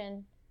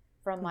pronunciation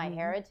from my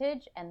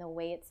heritage and the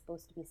way it's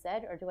supposed to be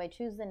said? Or do I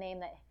choose the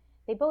name that,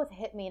 they both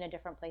hit me in a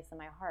different place in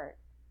my heart,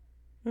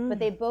 but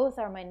they both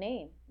are my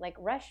name. Like,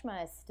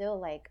 Reshma is still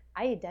like,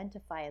 I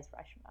identify as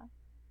Reshma,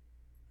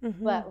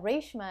 but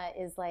Reshma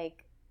is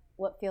like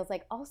what feels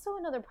like also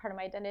another part of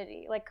my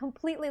identity, like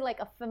completely like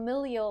a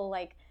familial,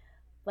 like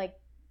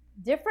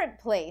different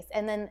place.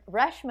 And then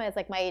Reshma is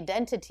like my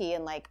identity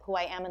and like who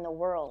I am in the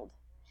world.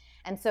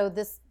 And so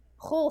this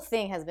whole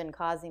thing has been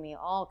causing me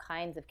all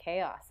kinds of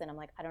chaos. And I'm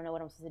like, I don't know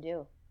what I'm supposed to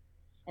do.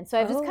 And so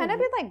I've just kind of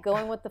been like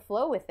going with the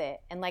flow with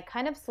it and like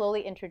kind of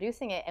slowly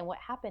introducing it. And what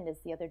happened is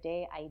the other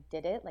day I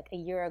did it like a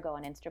year ago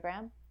on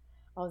Instagram.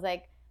 I was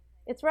like,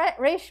 it's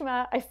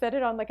Reshma. I said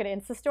it on like an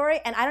Insta story.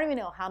 And I don't even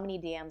know how many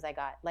DMs I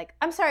got. Like,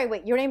 I'm sorry,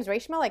 wait, your name's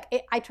Reshma? Like,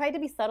 I tried to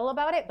be subtle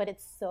about it, but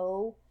it's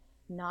so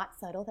not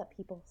subtle that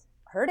people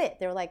heard it.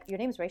 They're like, your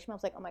name's Reshma? I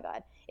was like, oh my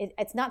God.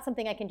 It's not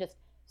something I can just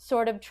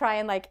sort of try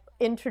and like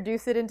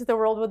introduce it into the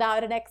world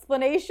without an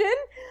explanation.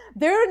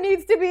 There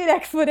needs to be an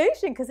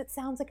explanation because it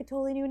sounds like a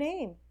totally new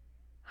name.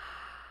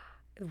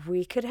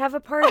 We could have a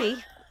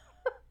party,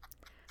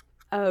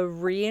 a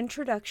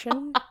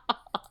reintroduction.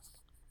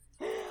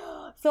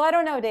 So I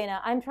don't know,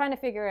 Dana. I'm trying to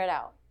figure it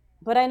out.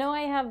 But I know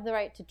I have the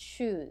right to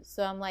choose.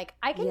 So I'm like,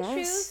 I can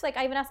choose. Like,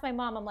 I even asked my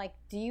mom, I'm like,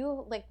 do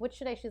you, like, what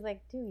should I? She's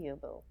like, do you,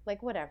 boo?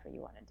 Like, whatever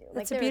you want to do.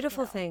 That's like, a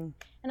beautiful thing.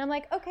 And I'm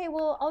like, okay,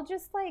 well, I'll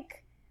just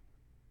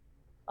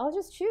I'll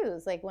just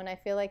choose. Like when I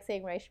feel like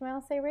saying Reshma,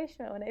 I'll say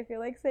Reshma. When I feel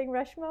like saying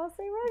Reshma, I'll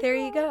say Reshma. There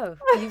you go.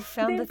 You've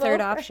found the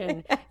third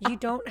option. You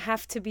don't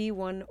have to be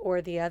one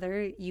or the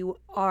other. You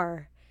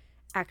are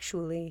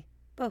actually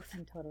both.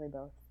 I'm totally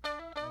both.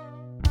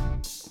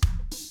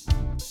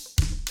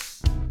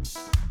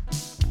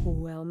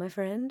 Well, my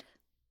friend,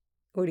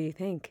 what do you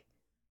think?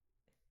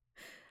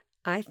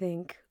 I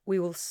think we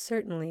will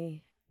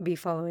certainly be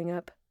following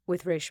up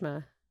with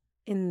Reshma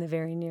in the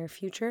very near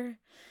future.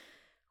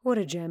 What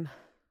a gem.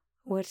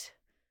 What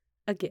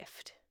a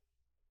gift.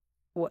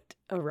 What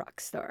a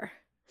rock star.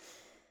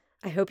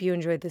 I hope you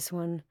enjoyed this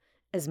one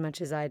as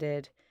much as I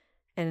did,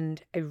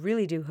 and I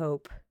really do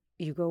hope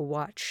you go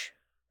watch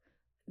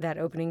that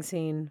opening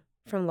scene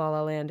from La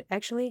La Land.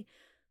 Actually,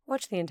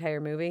 watch the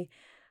entire movie,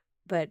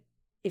 but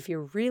if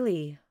you're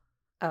really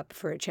up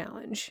for a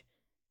challenge,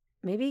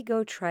 maybe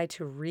go try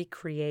to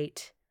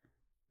recreate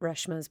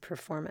Reshma's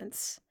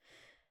performance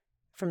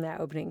from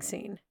that opening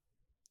scene.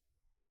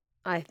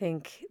 I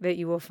think that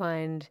you will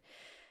find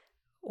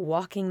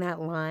walking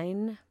that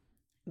line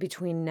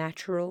between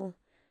natural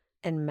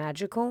and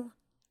magical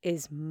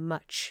is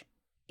much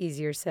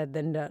easier said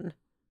than done.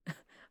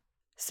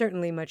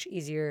 Certainly much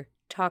easier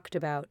talked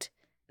about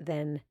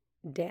than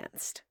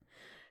danced.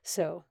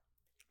 So,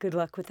 good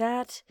luck with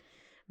that.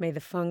 May the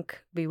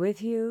funk be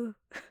with you.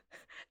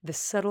 The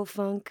subtle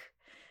funk,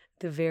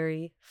 the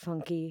very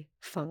funky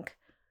funk.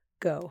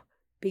 Go.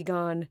 Be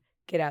gone.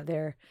 Get out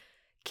there.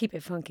 Keep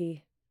it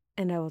funky.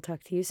 And I will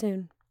talk to you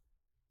soon.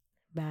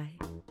 Bye.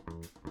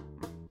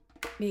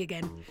 Me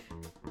again.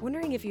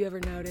 Wondering if you ever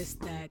noticed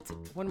that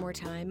one more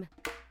time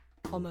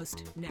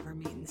almost never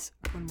means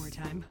one more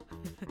time.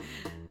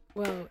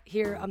 Well,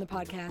 here on the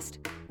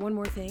podcast, one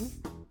more thing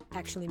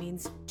actually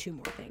means two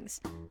more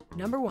things.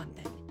 Number one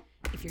thing,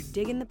 if you're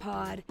digging the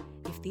pod,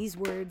 if these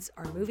words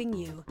are moving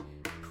you,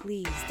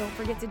 please don't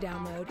forget to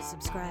download,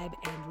 subscribe,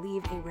 and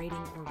leave a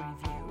rating or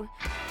review,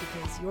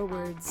 because your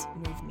words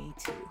move me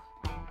too.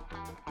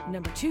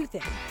 Number two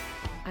thing,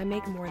 I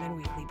make more than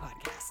weekly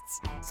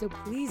podcasts, so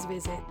please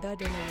visit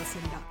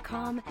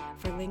thedon'tlisten.com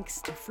for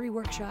links to free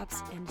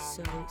workshops and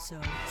so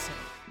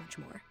much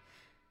more.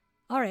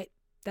 All right,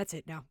 that's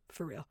it now,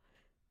 for real.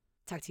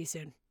 Talk to you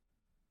soon.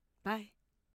 Bye.